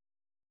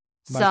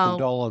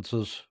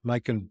 Condolences,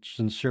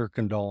 sincere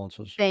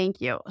condolences.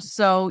 Thank you.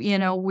 So,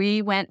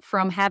 we went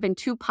from having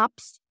 2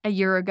 pups a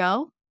year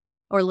ago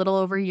or a little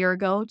over a year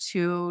ago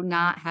to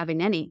not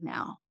having any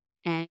now.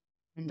 And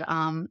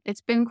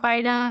it's been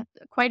quite a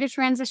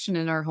transition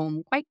in our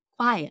home, quite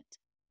quiet,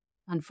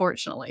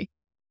 unfortunately.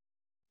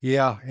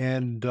 Yeah.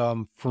 And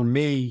for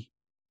me,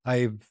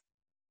 I've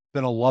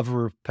been a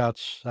lover of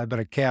pets. I've been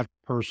a cat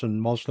person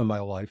most of my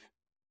life.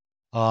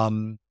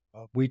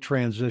 We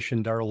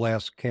transitioned our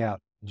last cat,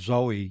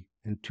 Zoe,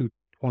 in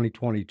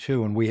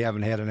 2022, and we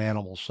haven't had an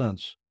animal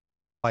since.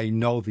 I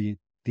know the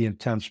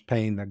intense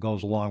pain that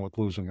goes along with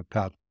losing a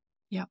pet.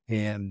 Yeah.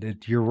 And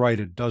you're right,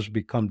 it does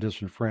become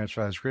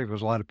disenfranchised grief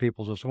because a lot of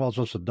people just say, well, it's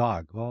just a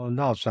dog. Well,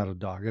 no, it's not a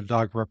dog. A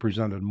dog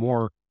represented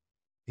more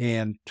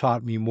and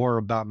taught me more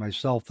about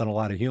myself than a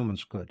lot of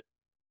humans could.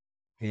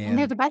 And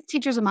they're And the best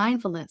teachers of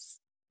mindfulness.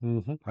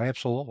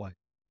 absolutely.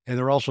 And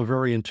they're also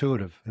very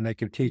intuitive, and they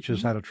can teach us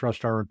Mhm. how to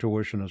trust our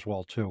intuition as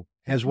well, too.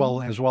 Mhm.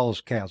 As well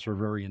as cats are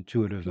very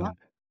intuitive. Yep.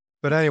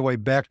 But anyway,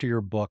 back to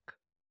your book.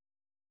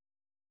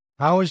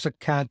 How is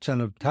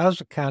how is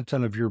the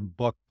content of your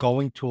book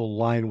going to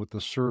align with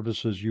the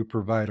services you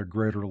provide at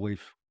Greater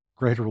Life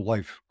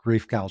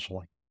Grief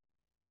Counseling?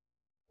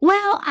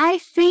 Well, I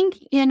think,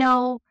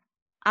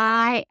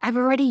 I've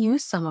already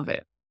used some of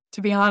it,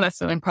 to be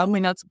honest, and I'm probably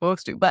not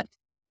supposed to, but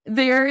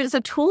there is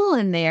a tool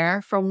in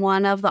there from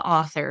one of the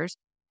authors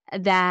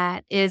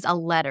that is a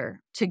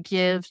letter to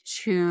give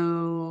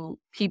to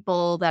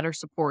people that are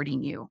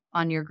supporting you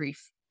on your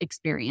grief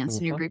experience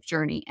and your Mhm. grief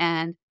journey.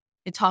 And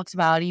it talks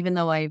about, even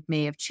though I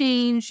may have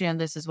changed,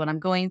 this is what I'm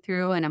going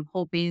through, and I'm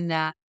hoping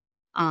that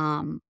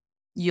um,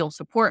 you'll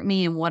support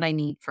me and what I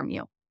need from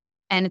you.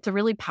 And it's a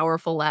really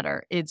powerful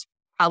letter. It's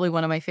probably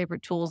one of my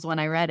favorite tools when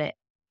I read it.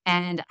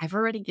 And I've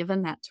already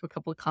given that to a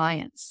couple of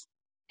clients,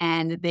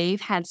 and they've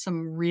had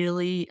some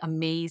really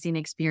amazing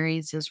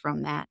experiences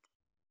from that,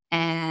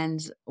 and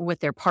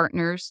with their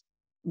partners,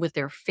 with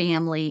their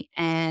family,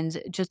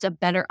 and just a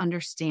better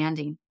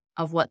understanding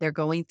of what they're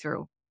going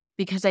through.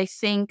 Because I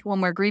think when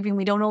we're grieving,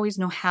 we don't always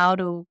know how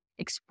to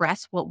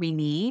express what we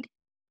need,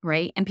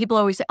 right? And people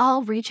always say,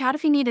 "Oh, reach out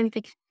if you need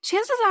anything."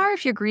 Chances are,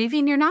 if you're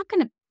grieving, you're not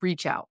going to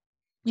reach out.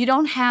 You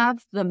don't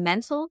have the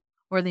mental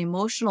or the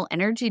emotional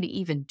energy to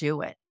even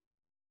do it.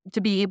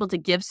 To be able to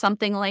give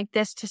something like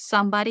this to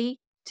somebody,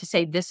 to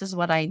say, "This is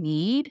what I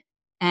need,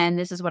 and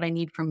this is what I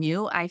need from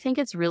you," I think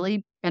it's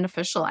really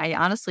beneficial. I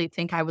honestly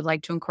think I would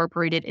like to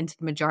incorporate it into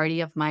the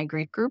majority of my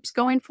grief groups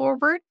going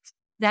forward,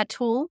 that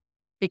tool,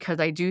 because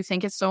I do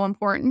think it's so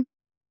important.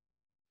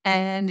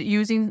 And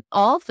using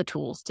all of the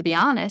tools, to be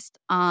honest,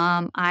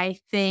 I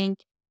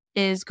think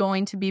is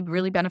going to be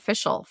really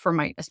beneficial for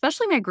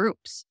especially my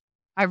groups.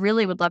 I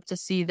really would love to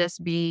see this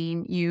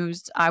being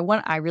used.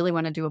 I really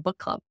want to do a book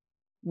club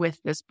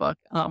with this book.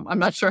 I'm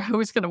not sure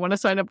who's going to want to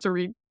sign up to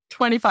read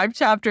 25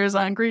 chapters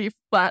on grief,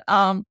 but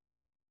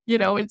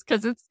it's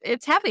because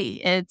it's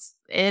heavy.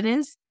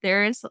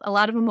 There is a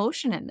lot of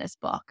emotion in this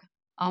book,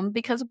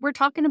 because we're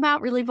talking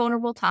about really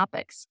vulnerable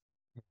topics,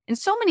 and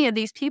so many of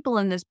these people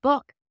in this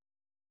book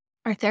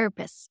are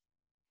therapists.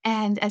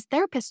 And as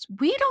therapists,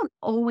 we don't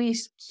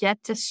always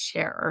get to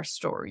share our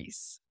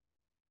stories,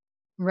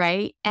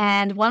 right?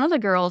 And one of the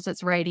girls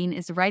that's writing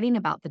is writing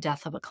about the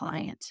death of a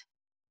client.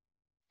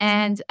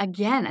 And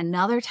again,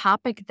 another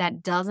topic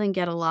that doesn't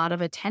get a lot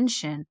of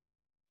attention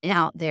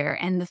out there.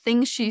 And the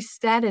things she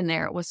said in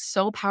there was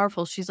so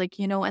powerful. She's like,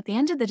 at the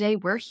end of the day,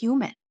 we're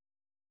human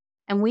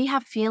and we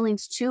have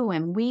feelings too.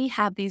 And we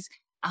have these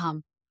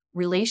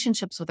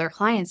relationships with our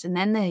clients, and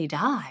then they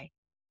die,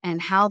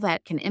 and how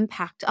that can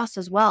impact us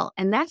as well.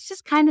 And that's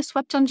just kind of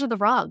swept under the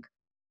rug.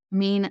 I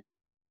mean,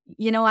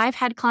 I've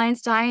had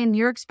clients die and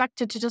you're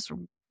expected to just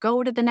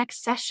go to the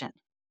next session.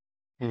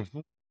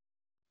 Mhm.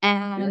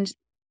 And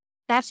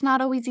that's not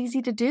always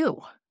easy to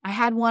do. I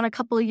had one a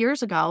couple of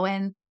years ago,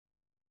 and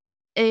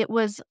I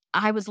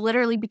was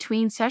literally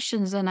between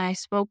sessions, and I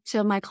spoke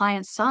to my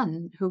client's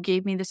son, who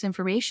gave me this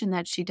information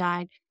that she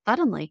died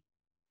suddenly.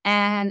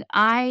 And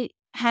I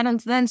had him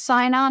then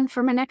sign on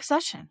for my next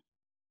session,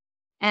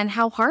 and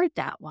how hard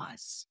that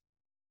was.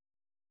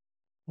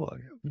 Well,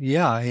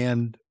 yeah.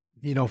 And,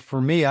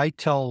 for me, I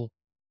tell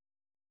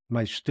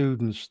my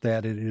students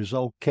that it is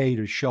okay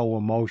to show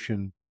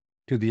emotion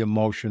to the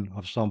emotion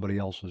of somebody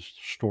else's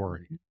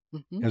story.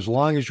 Mhm. As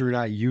long as you're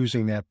not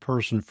using that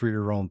person for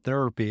your own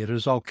therapy, it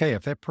is okay.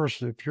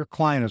 If your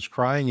client is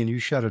crying and you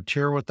shed a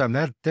tear with them,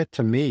 that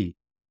to me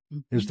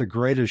is Mhm. the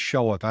greatest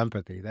show of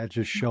empathy. That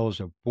just shows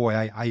that, boy,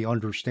 I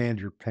understand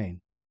your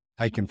pain.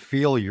 I can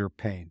feel your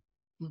pain,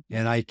 Mhm.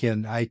 and I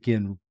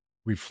can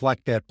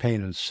reflect that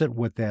pain and sit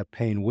with that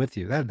pain with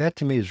you. That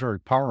to me is very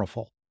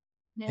powerful.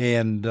 Yeah.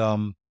 And,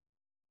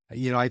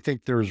 I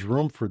think there's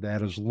room for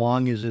that as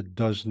long as it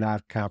does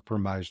not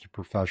compromise the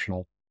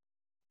professional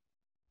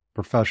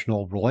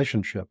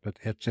relationship.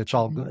 It's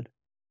all Mhm. good.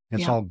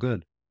 It's Yeah. all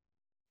good.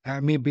 I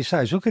mean,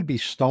 besides, who could be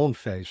stone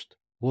faced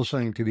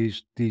listening to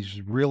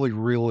these really,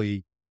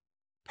 really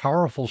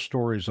powerful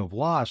stories of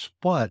loss,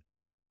 but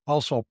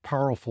also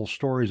powerful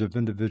stories of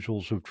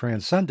individuals who've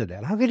transcended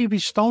that? How could you be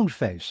stone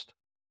faced?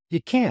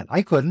 You can't.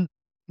 I couldn't.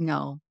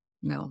 No,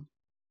 no,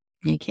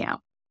 you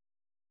can't.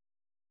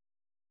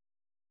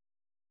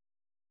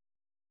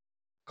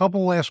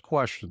 Couple last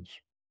questions.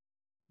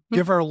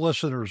 Give our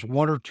listeners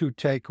one or two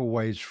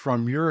takeaways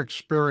from your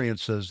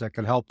experiences that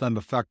can help them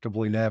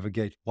effectively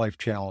navigate life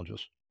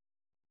challenges.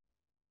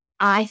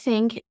 I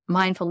think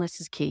mindfulness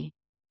is key.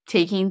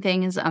 Taking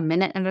things a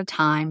minute at a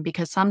time,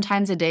 because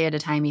sometimes a day at a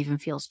time even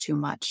feels too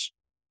much.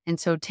 And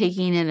so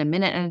taking it a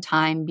minute at a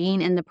time,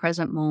 being in the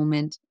present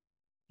moment,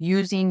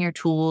 using your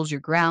tools,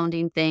 your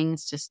grounding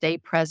things to stay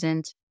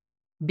present,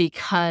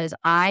 because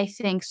I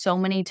think so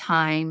many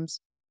times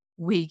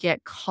we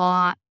get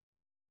caught.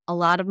 A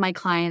lot of my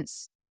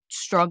clients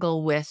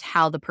struggle with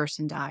how the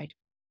person died.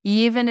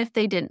 Even if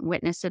they didn't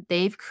witness it,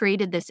 they've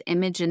created this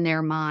image in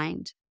their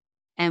mind.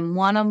 And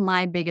one of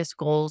my biggest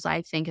goals,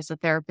 I think, as a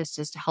therapist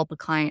is to help a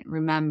client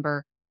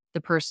remember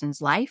the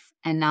person's life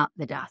and not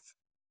the death.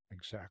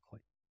 Exactly.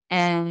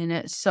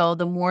 And so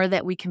the more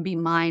that we can be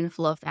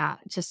mindful of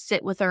that, to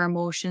sit with our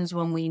emotions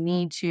when we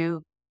need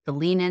to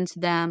lean into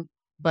them,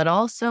 but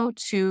also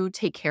to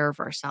take care of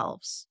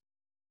ourselves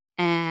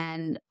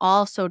and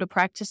also to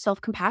practice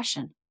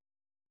self-compassion.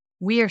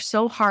 We are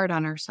so hard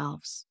on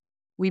ourselves.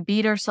 We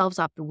beat ourselves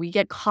up. We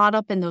get caught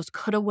up in those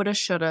coulda, woulda,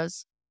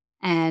 shouldas.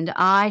 And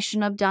I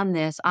shouldn't have done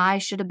this. I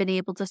should have been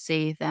able to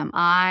save them.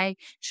 I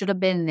should have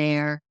been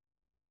there.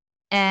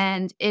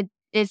 And it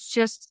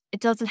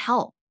doesn't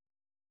help.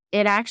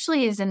 It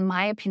actually is, in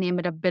my opinion,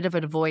 a bit of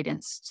an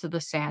avoidance to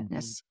the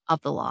sadness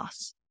of the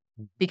loss,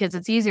 because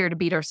it's easier to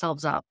beat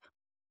ourselves up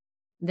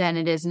than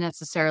it is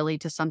necessarily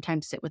to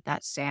sometimes sit with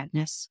that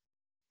sadness.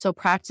 So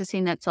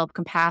practicing that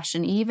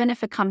self-compassion, even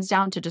if it comes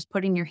down to just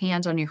putting your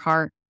hands on your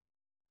heart,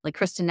 like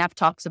Kristen Neff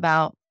talks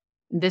about,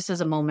 this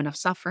is a moment of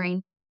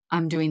suffering.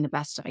 I'm doing the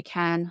best I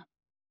can.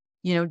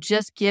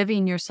 Just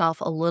giving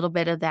yourself a little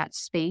bit of that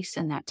space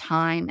and that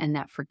time and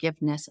that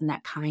forgiveness and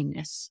that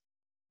kindness.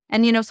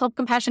 And,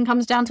 self-compassion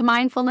comes down to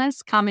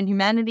mindfulness, common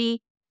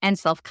humanity, and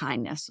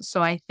self-kindness.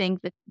 So I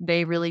think that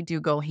they really do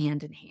go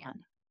hand in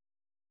hand.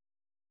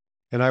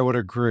 And I would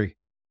agree.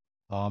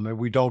 And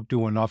we don't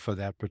do enough of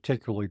that,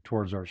 particularly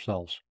towards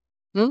ourselves.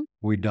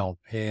 We don't.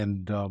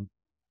 And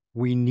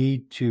we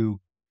need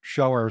to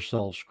show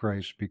ourselves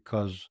grace,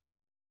 because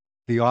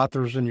the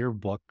authors in your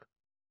book,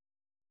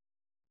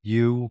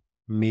 you,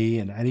 me,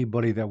 and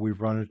anybody that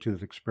we've run into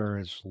that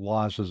experienced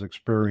loss has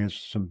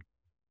experienced some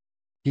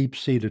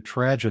deep-seated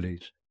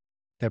tragedies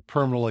that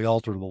permanently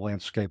alter the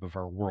landscape of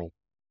our world.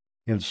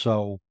 And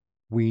so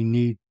we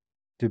need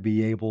to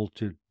be able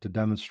to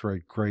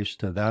demonstrate grace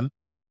to them,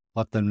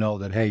 let them know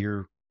that, hey,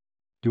 you're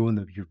doing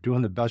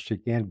the best you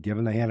can,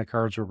 given the hand of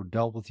cards that were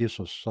dealt with you.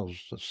 So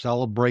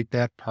celebrate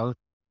that part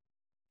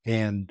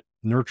and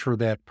nurture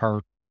that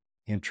part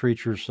and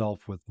treat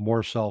yourself with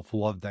more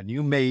self-love than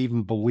you may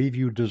even believe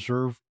you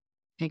deserve.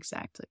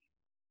 Exactly.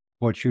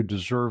 What you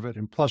deserve it.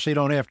 And plus, you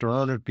don't have to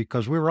earn it,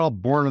 because we were all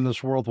born in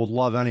this world with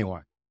love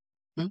anyway.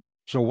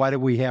 So why do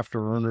we have to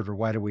earn it, or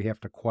why do we have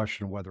to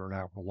question whether or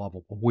not we're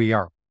lovable? We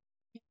are.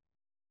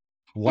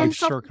 Life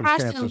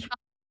circumstances.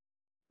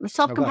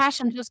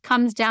 Self-compassion just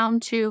comes down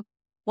to,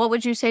 what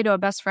would you say to a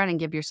best friend, and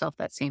give yourself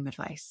that same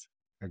advice?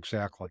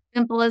 Exactly.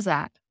 Simple as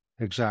that.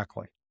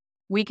 Exactly.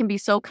 We can be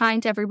so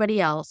kind to everybody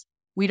else.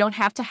 We don't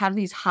have to have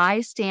these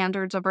high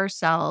standards of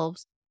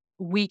ourselves.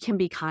 We can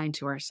be kind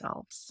to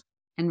ourselves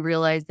and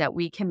realize that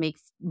we can make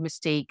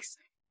mistakes,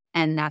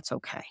 and that's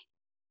okay.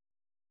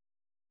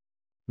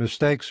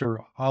 Mistakes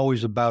are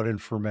always about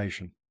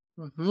information.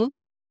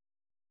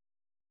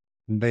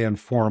 They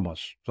inform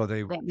us, so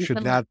they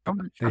should not.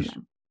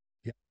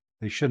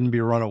 They shouldn't be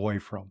run away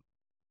from.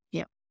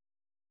 Yep.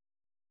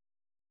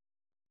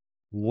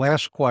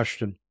 Last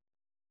question.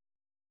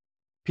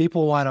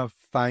 People want to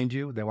find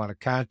you. They want to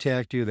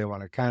contact you. They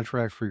want to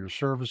contract for your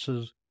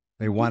services.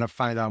 They want to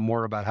find out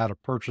more about how to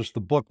purchase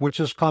the book, which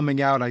is coming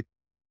out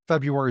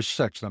February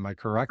 6th. Am I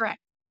correct?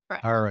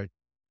 Correct. All right.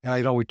 And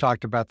I know we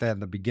talked about that in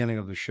the beginning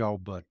of the show,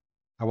 but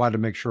I wanted to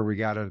make sure we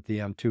got it at the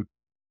end too.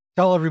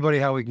 Tell everybody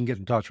how we can get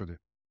in touch with you.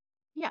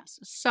 Yes.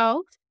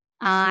 So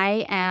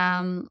I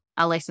am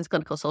a licensed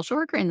clinical social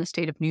worker in the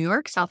state of New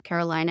York, South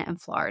Carolina,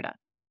 and Florida.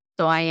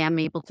 So I am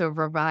able to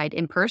provide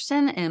in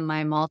person in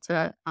my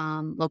Malta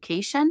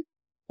location,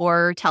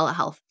 or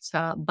telehealth.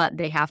 But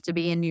they have to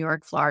be in New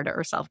York, Florida,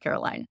 or South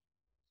Carolina.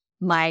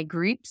 My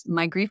grief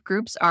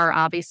groups are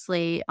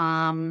obviously,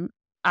 I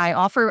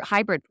offer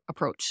hybrid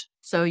approach.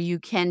 So you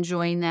can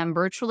join them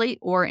virtually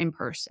or in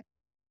person.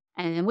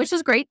 And which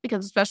is great,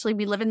 because especially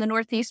we live in the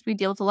Northeast, we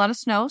deal with a lot of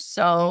snow.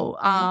 So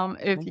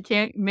if you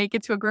can't make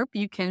it to a group,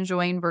 you can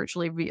join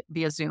virtually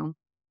via Zoom.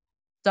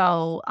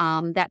 So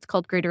that's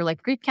called Greater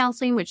Life Grief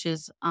Counseling, which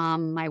is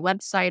my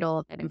website, all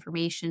of that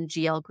information,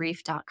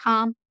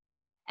 glgrief.com.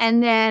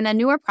 And then a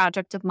newer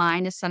project of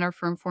mine is Center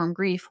for Informed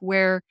Grief,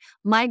 where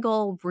my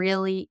goal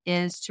really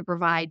is to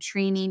provide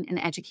training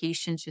and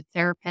education to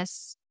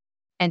therapists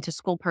and to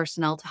school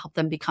personnel to help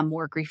them become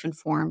more grief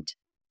informed.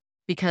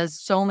 Because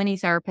so many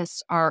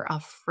therapists are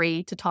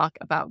afraid to talk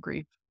about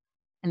grief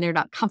and they're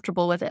not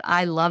comfortable with it.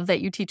 I love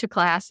that you teach a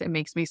class. It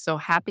makes me so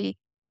happy.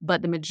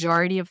 But the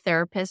majority of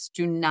therapists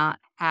do not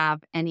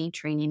have any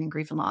training in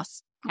grief and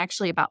loss.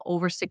 Actually, about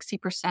over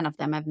 60% of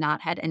them have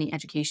not had any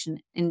education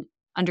in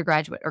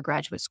undergraduate or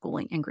graduate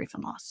schooling in grief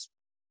and loss.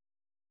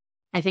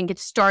 I think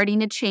it's starting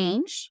to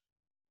change,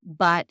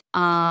 but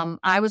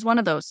I was one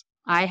of those.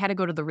 I had to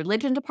go to the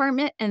religion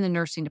department and the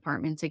nursing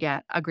department to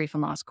get a grief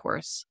and loss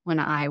course when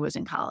I was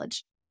in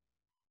college.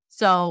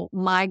 So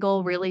my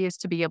goal really is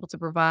to be able to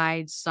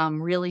provide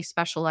some really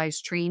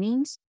specialized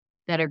trainings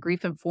that are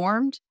grief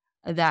informed,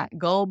 that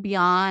go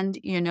beyond,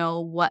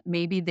 what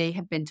maybe they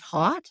have been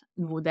taught,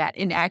 that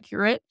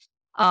inaccurate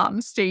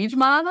stage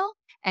model,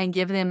 and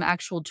give them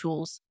actual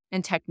tools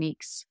and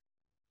techniques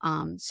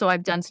So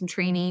I've done some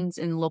trainings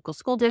in local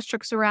school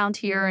districts around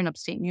here in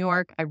upstate New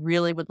York. I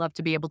really would love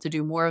to be able to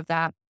do more of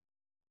that.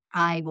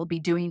 I will be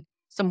doing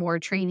some more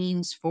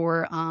trainings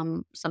for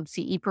some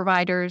CE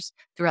providers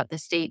throughout the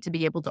state to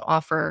be able to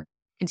offer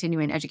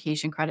continuing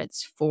education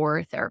credits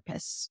for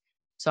therapists.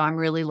 So I'm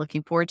really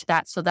looking forward to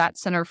that. So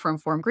that's Center for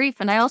Informed Grief.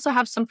 And I also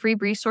have some free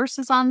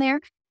resources on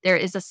there. There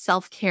is a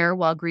self-care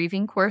while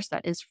grieving course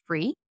that is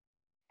free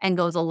and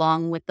goes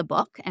along with the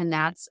book. And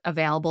that's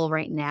available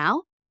right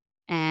now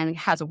and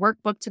has a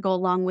workbook to go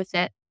along with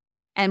it.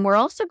 And we're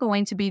also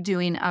going to be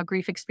doing a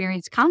grief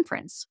experience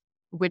conference,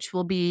 which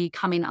will be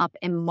coming up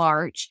in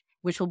March,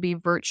 which will be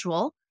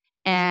virtual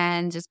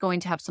and is going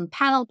to have some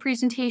panel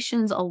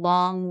presentations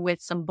along with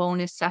some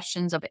bonus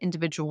sessions of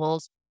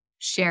individuals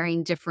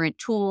sharing different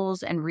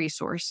tools and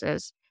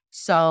resources.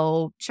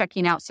 So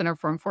checking out Center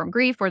for Informed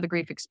Grief or the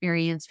Grief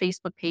Experience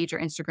Facebook page or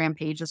Instagram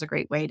page is a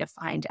great way to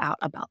find out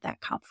about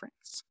that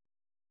conference.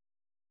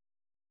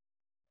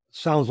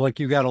 Sounds like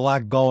you got a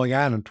lot going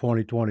on in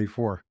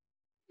 2024.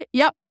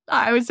 Yep,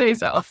 I would say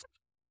so.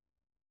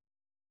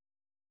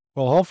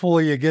 Well,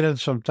 hopefully you get in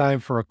some time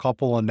for a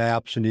couple of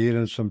naps and you get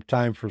in some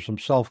time for some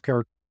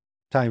self-care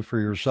time for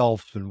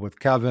yourself and with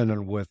Kevin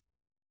and with,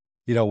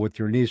 with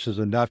your nieces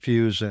and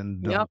nephews.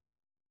 And yep.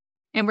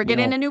 And we're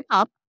getting a new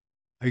pup.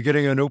 You're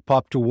getting a new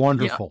pup too.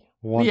 Wonderful.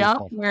 Yep.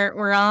 Wonderful. Yep.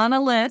 We're on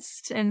a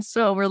list. And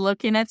so we're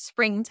looking at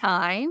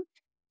springtime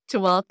to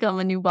welcome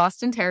a new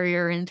Boston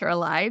Terrier into our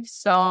lives.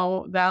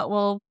 So that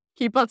will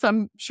keep us,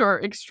 I'm sure,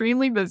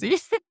 extremely busy.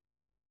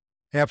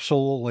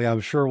 Absolutely. I'm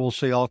sure we'll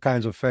see all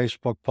kinds of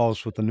Facebook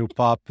posts with the new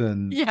pup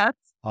and, yes.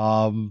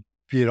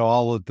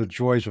 All of the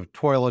joys of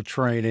toilet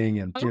training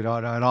and, and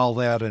all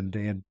that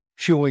and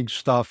chewing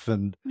stuff.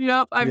 And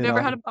yep. I've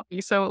never had a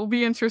puppy, so it'll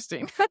be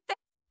interesting.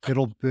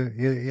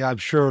 I'm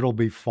sure it'll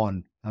be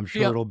fun. I'm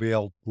sure it'll be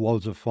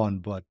loads of fun.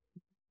 But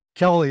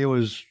Kelly, it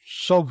was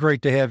so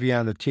great to have you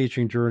on the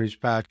Teaching Journeys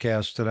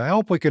podcast today. I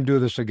hope we can do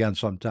this again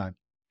sometime.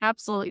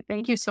 Absolutely.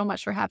 Thank you so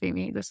much for having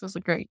me. This was a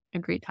great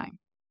time.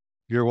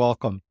 You're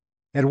welcome.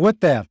 And with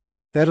that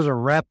is a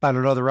wrap on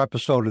another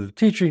episode of the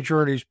Teaching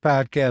Journeys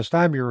podcast.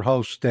 I'm your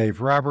host,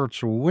 Dave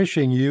Roberts,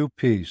 wishing you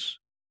peace.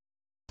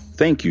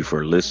 Thank you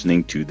for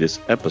listening to this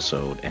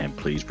episode, and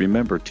please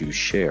remember to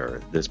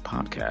share this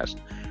podcast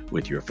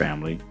with your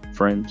family,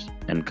 friends,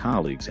 and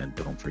colleagues, and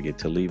don't forget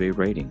to leave a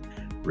rating,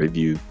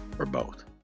 review, or both.